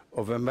points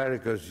of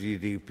America's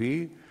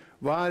GDP,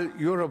 while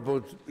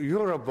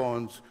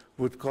Eurobonds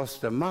would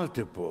cost a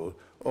multiple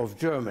of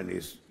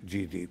Germany's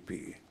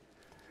GDP.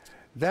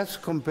 That's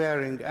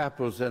comparing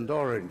apples and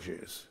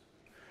oranges.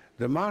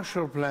 The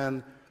Marshall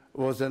Plan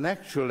was an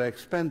actual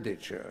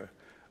expenditure,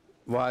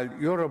 while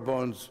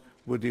Eurobonds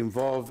would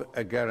involve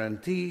a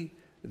guarantee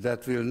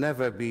that will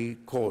never be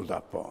called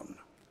upon.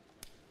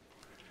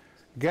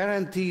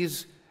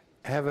 Guarantees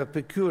have a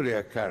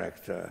peculiar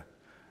character.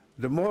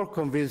 The more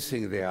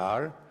convincing they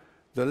are,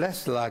 the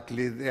less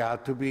likely they are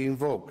to be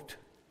invoked.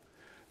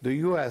 The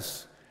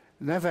US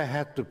never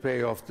had to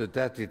pay off the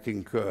debt it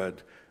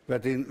incurred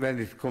when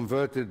it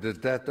converted the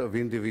debt of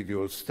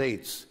individual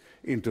states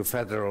into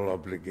federal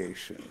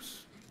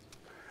obligations.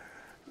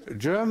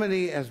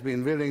 Germany has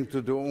been willing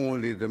to do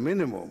only the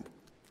minimum.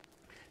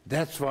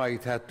 That's why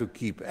it had to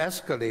keep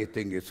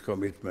escalating its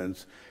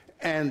commitments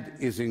and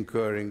is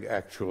incurring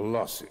actual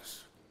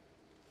losses.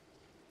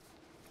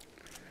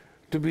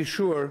 To be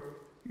sure,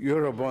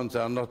 Eurobonds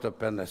are not a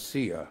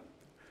panacea.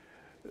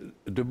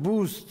 The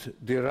boost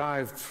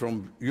derived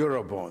from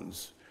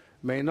Eurobonds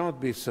may not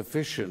be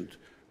sufficient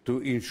to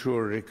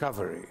ensure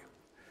recovery.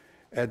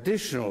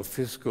 Additional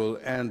fiscal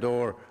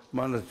and/or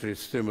monetary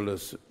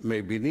stimulus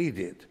may be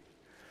needed,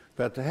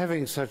 but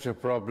having such a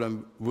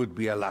problem would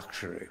be a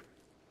luxury.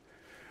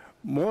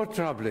 More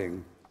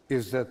troubling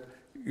is that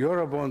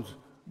Eurobonds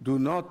do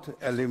not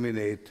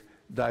eliminate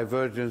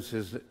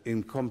divergences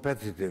in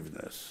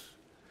competitiveness.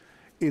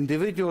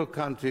 individual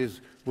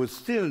countries would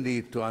still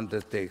need to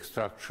undertake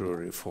structural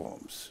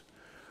reforms.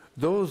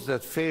 Those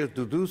that fail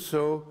to do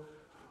so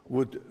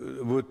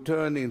would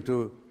turn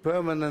into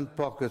permanent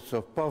pockets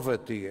of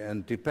poverty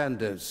and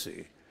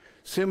dependency,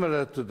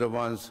 similar to the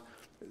ones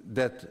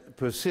that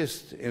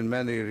persist in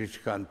many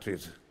rich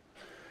countries.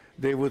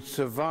 They would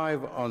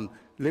survive on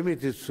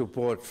limited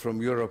support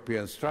from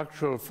European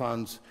structural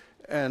funds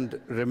and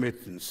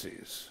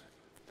remittances.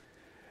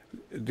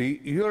 The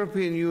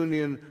European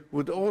Union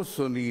would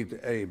also need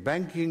a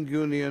banking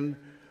union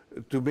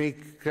to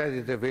make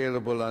credit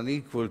available on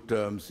equal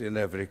terms in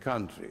every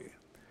country.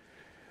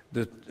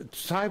 The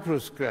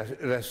Cyprus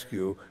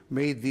rescue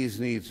made these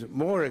needs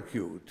more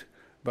acute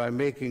by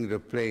making the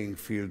playing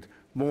field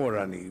more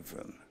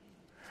uneven.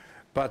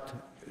 But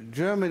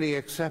Germany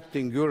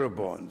accepting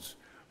Eurobonds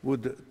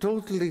would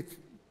totally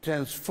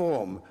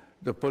transform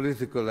the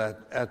political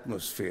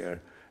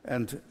atmosphere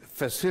and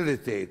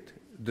facilitate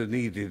the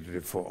needed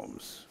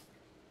reforms.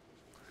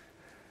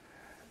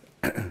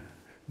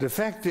 The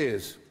fact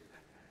is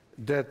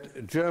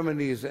that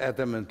Germany is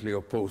adamantly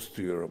opposed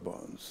to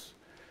Eurobonds.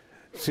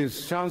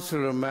 Since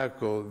Chancellor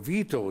Merkel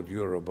vetoed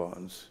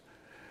Eurobonds,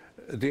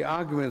 the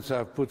arguments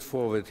I've put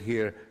forward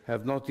here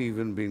have not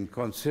even been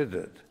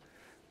considered.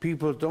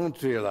 People don't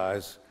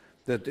realize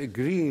that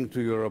agreeing to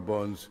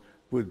Eurobonds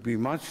would be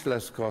much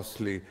less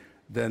costly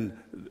than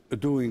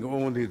doing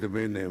only the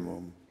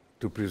minimum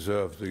to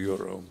preserve the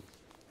euro.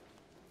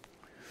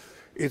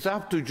 It's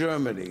up to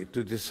Germany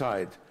to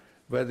decide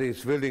whether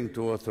it's willing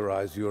to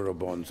authorize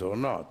Eurobonds or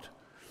not,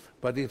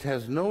 but it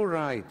has no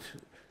right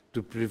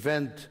to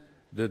prevent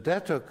the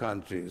debtor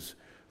countries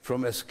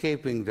from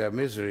escaping their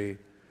misery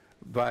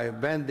by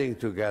banding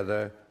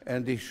together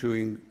and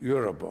issuing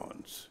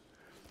Eurobonds.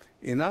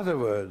 In other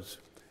words,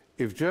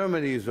 if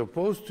Germany is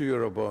opposed to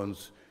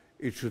Eurobonds,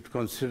 it should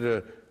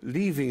consider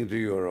leaving the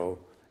euro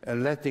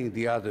and letting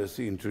the others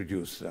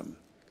introduce them.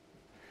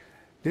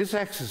 This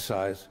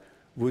exercise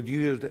would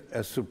yield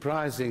a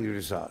surprising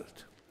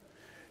result.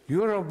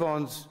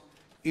 Eurobonds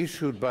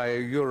issued by a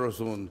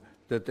Eurozone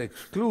that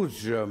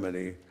excludes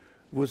Germany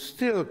would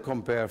still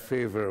compare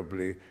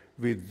favorably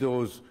with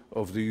those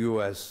of the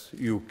US,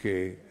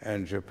 UK,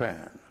 and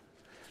Japan.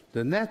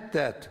 The net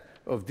debt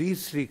of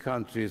these three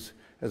countries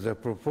as a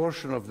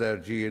proportion of their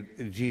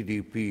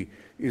GDP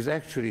is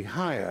actually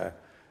higher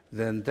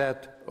than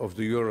that of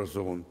the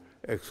Eurozone,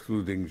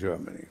 excluding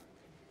Germany.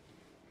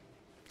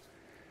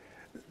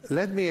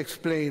 Let me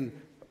explain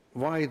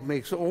why it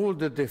makes all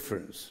the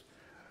difference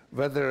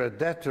whether a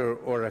debtor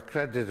or a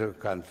creditor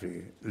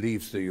country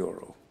leaves the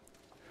euro.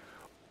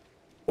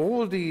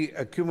 All the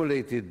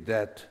accumulated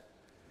debt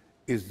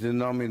is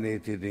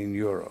denominated in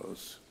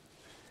euros.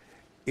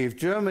 If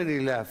Germany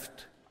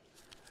left,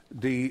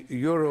 the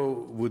euro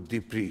would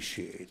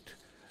depreciate.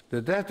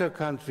 The debtor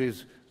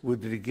countries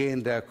would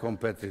regain their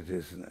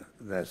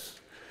competitiveness.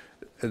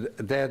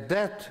 Their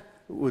debt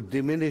would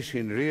diminish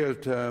in real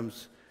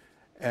terms,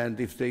 and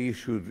if they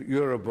issued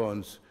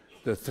Eurobonds,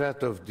 the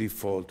threat of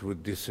default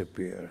would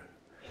disappear.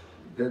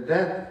 The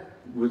debt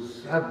would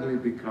suddenly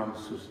become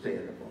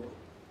sustainable.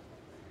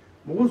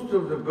 Most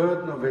of the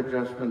burden of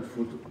adjustment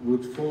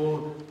would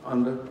fall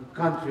on the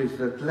countries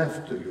that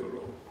left the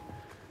euro.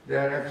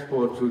 Their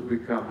exports would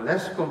become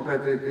less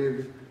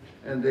competitive,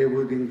 and they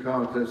would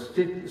encounter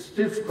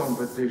stiff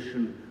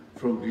competition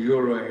from the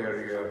euro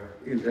area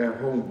in their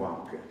home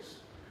markets.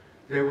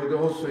 They would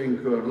also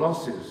incur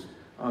losses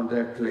on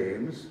their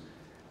claims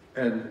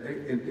and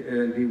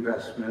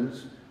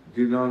investments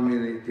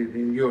denominated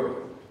in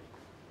euro.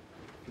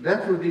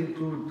 That would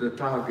include the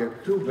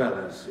target 2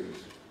 balances,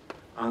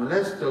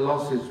 unless the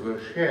losses were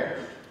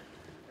shared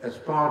as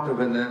part of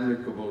an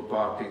amicable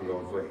parting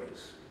of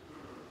ways.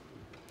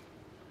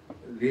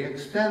 The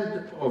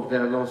extent of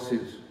their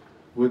losses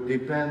would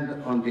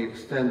depend on the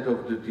extent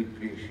of the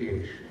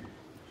depreciation.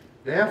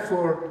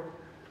 Therefore,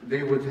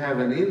 they would have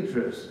an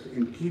interest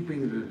in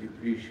keeping the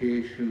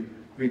depreciation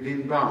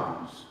within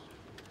bounds.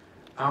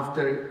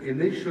 After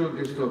initial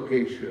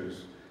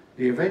dislocations,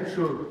 the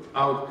eventual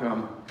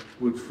outcome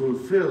would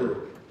fulfill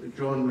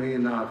John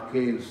Maynard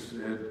Keynes'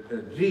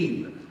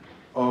 dream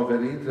of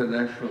an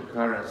international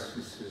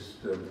currency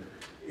system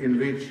in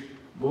which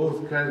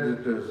both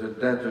creditors and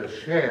debtors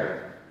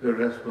share the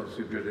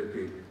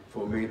responsibility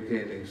for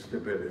maintaining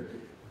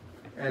stability.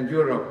 And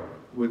Europe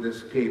would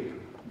escape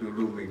the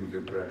looming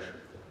depression.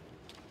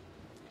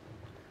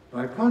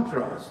 By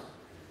contrast,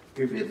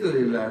 if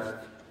Italy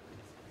left,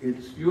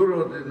 its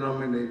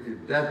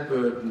euro-denominated debt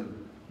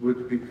burden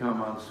would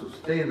become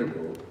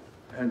unsustainable,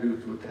 and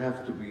it would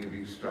have to be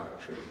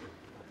restructured.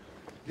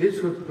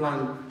 This would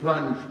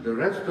plunge the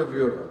rest of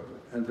Europe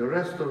and the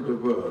rest of the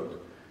world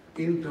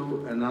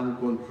into an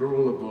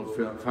uncontrollable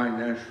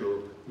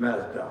financial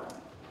meltdown.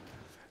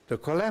 The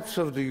collapse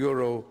of the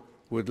euro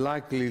would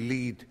likely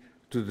lead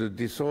to the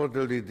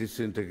disorderly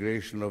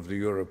disintegration of the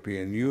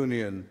European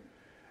Union,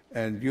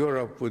 and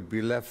Europe would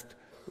be left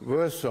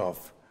worse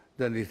off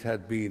than it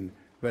had been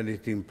when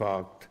it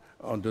embarked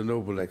on the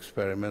noble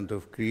experiment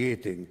of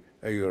creating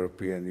a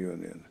European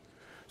Union.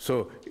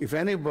 So if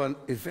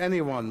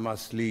anyone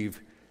must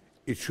leave,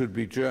 it should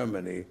be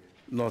Germany,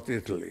 not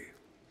Italy.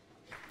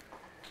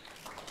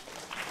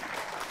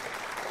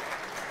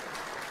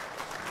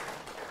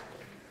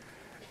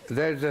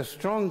 There is a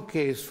strong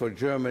case for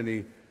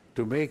Germany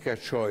to make a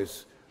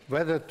choice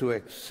whether to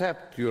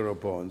accept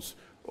Eurobonds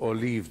or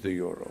leave the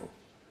euro.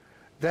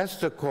 That's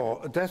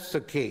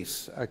the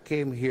case I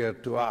came here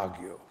to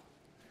argue.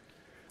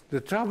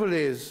 The trouble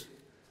is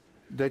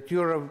that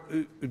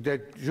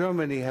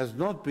Germany has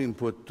not been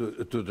put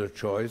to the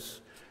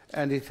choice,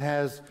 and it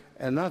has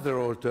another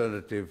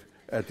alternative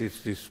at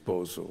its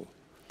disposal.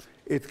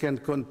 It can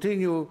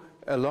continue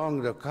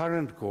along the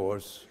current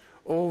course,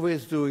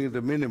 always doing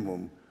the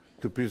minimum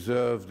to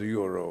preserve the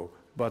euro,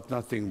 but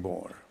nothing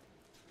more.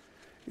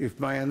 If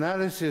my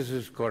analysis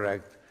is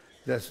correct,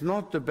 that's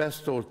not the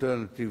best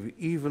alternative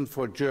even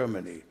for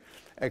Germany,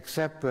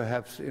 except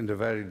perhaps in the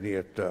very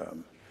near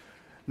term.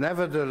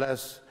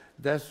 Nevertheless,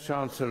 that's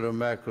Chancellor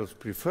Merkel's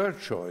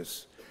preferred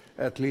choice,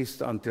 at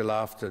least until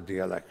after the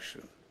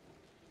election.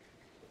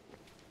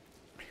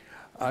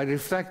 I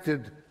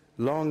reflected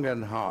long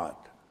and hard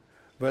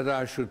whether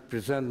I should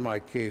present my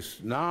case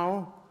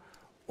now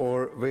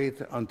or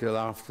wait until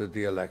after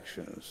the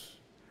elections.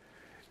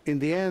 In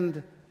the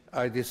end,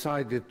 I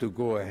decided to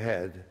go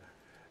ahead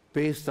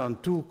based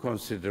on two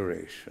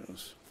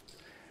considerations.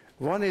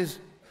 One is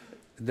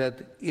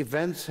that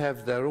events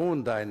have their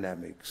own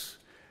dynamics,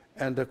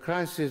 and the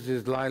crisis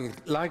is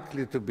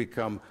likely to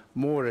become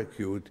more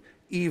acute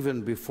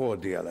even before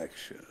the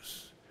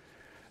elections.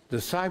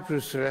 The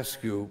Cyprus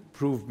rescue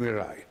proved me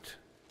right.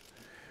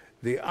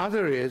 The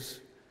other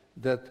is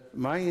that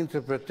my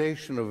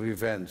interpretation of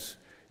events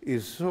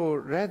is so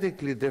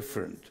radically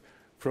different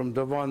from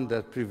the one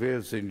that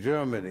prevails in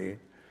Germany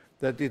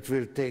that it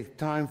will take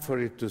time for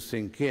it to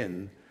sink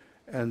in,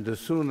 and the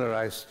sooner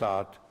I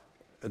start,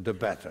 the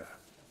better.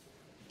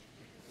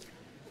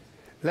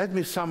 Let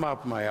me sum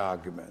up my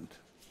argument.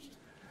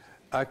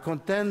 I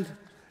contend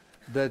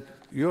that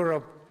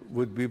Europe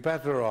would be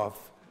better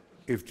off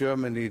if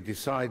Germany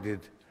decided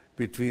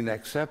between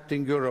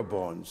accepting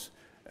Eurobonds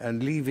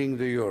and leaving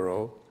the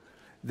euro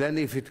than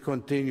if it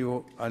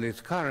continued on its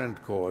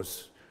current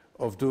course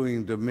of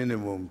doing the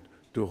minimum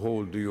to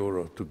hold the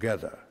euro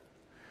together.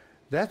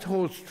 That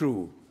holds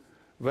true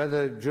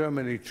whether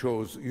Germany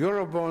chose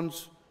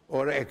Eurobonds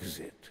or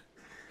exit.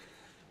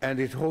 And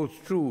it holds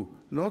true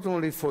not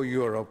only for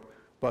Europe,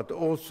 but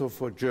also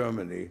for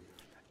Germany,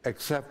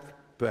 except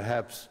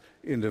perhaps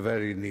in the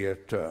very near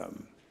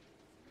term.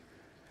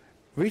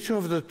 Which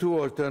of the two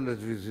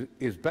alternatives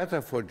is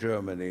better for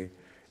Germany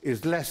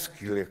is less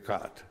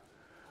clear-cut.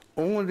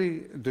 Only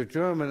the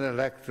German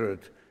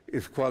electorate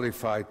is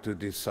qualified to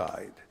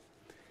decide.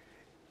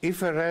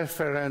 If a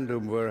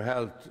referendum were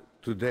held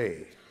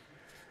today,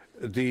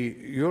 the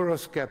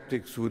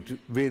Eurosceptics would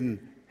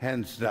win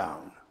hands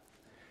down.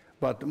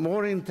 But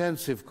more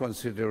intensive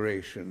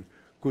consideration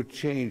could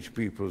change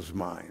people's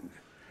mind.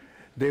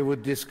 They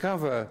would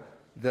discover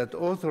that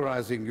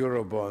authorizing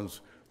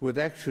Eurobonds would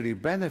actually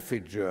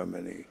benefit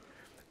Germany,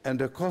 and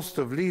the cost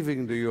of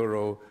leaving the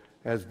euro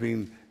has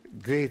been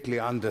greatly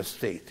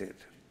understated.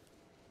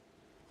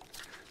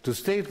 To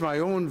state my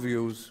own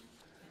views,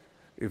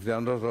 if they are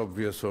not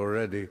obvious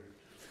already,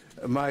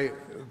 my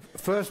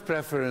first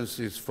preference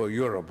is for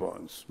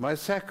Eurobonds. My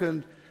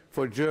second,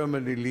 for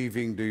Germany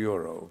leaving the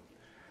euro.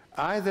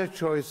 Either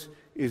choice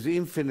is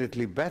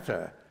infinitely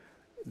better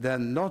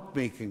than not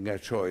making a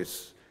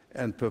choice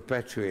and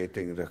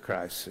perpetuating the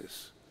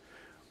crisis.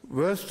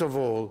 Worst of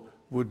all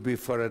would be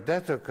for a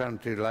debtor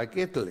country like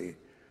Italy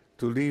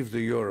to leave the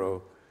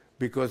euro,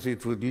 because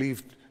it would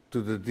lead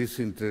to the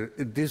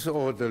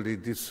disorderly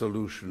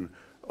dissolution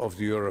of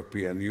the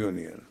European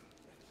Union.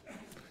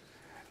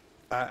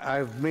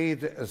 I've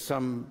made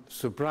some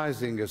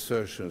surprising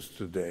assertions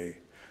today,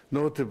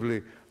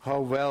 notably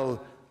how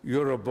well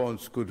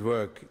Eurobonds could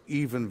work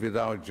even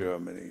without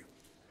Germany.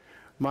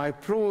 My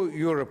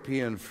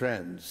pro-European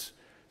friends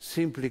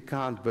simply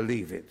can't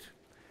believe it.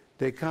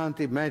 They can't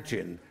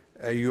imagine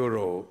a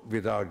euro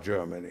without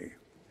Germany.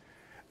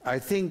 I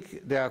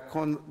think they are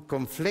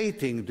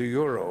conflating the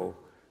euro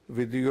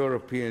with the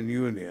European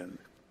Union.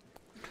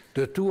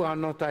 The two are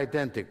not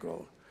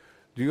identical.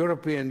 The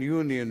European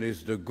Union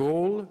is the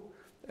goal,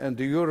 and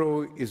the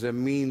euro is a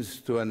means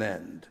to an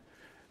end.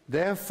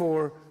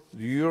 Therefore,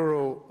 the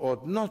euro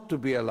ought not to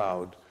be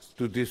allowed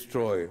to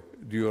destroy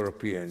the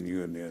European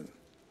Union.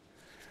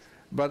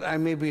 But I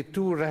may be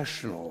too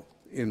rational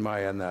in my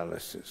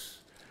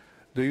analysis.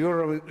 The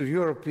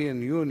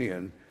European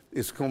Union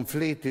is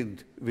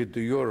conflated with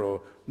the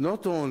euro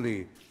not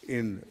only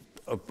in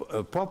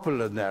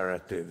popular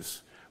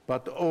narratives,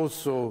 but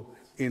also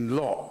in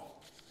law.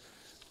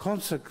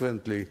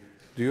 Consequently,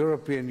 the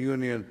European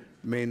Union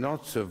may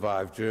not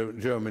survive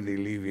Germany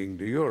leaving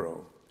the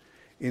euro.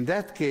 In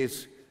that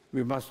case,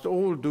 we must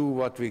all do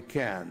what we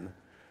can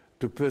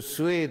to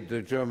persuade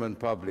the German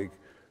public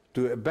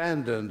to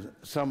abandon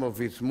some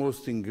of its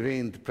most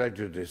ingrained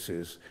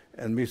prejudices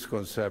and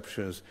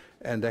misconceptions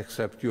and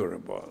accept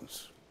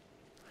Eurobonds.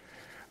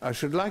 I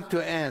should like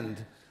to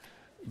end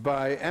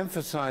by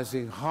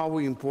emphasizing how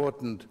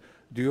important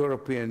the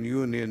European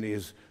Union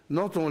is,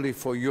 not only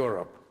for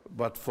Europe,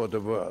 but for the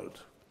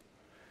world.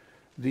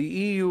 The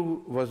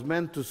EU was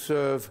meant to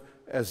serve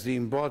as the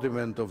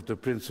embodiment of the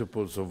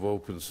principles of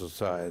open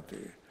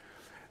society.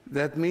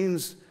 That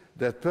means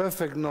that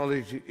perfect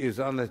knowledge is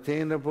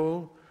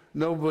unattainable,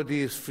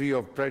 nobody is free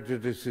of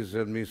prejudices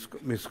and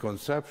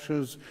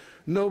misconceptions,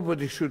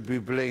 nobody should be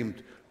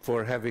blamed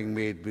for having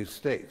made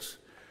mistakes.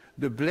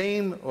 The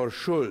blame or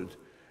should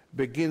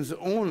begins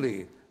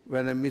only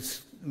when a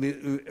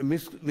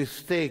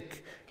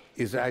mistake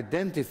is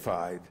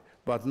identified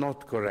but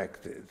not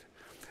corrected.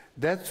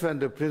 That's when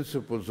the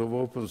principles of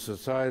open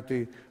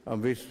society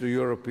on which the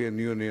European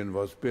Union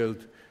was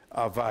built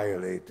are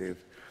violated.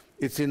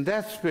 It's in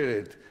that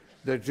spirit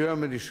that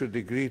Germany should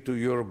agree to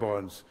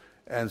Eurobonds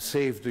and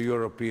save the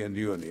European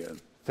Union.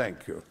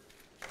 Thank you.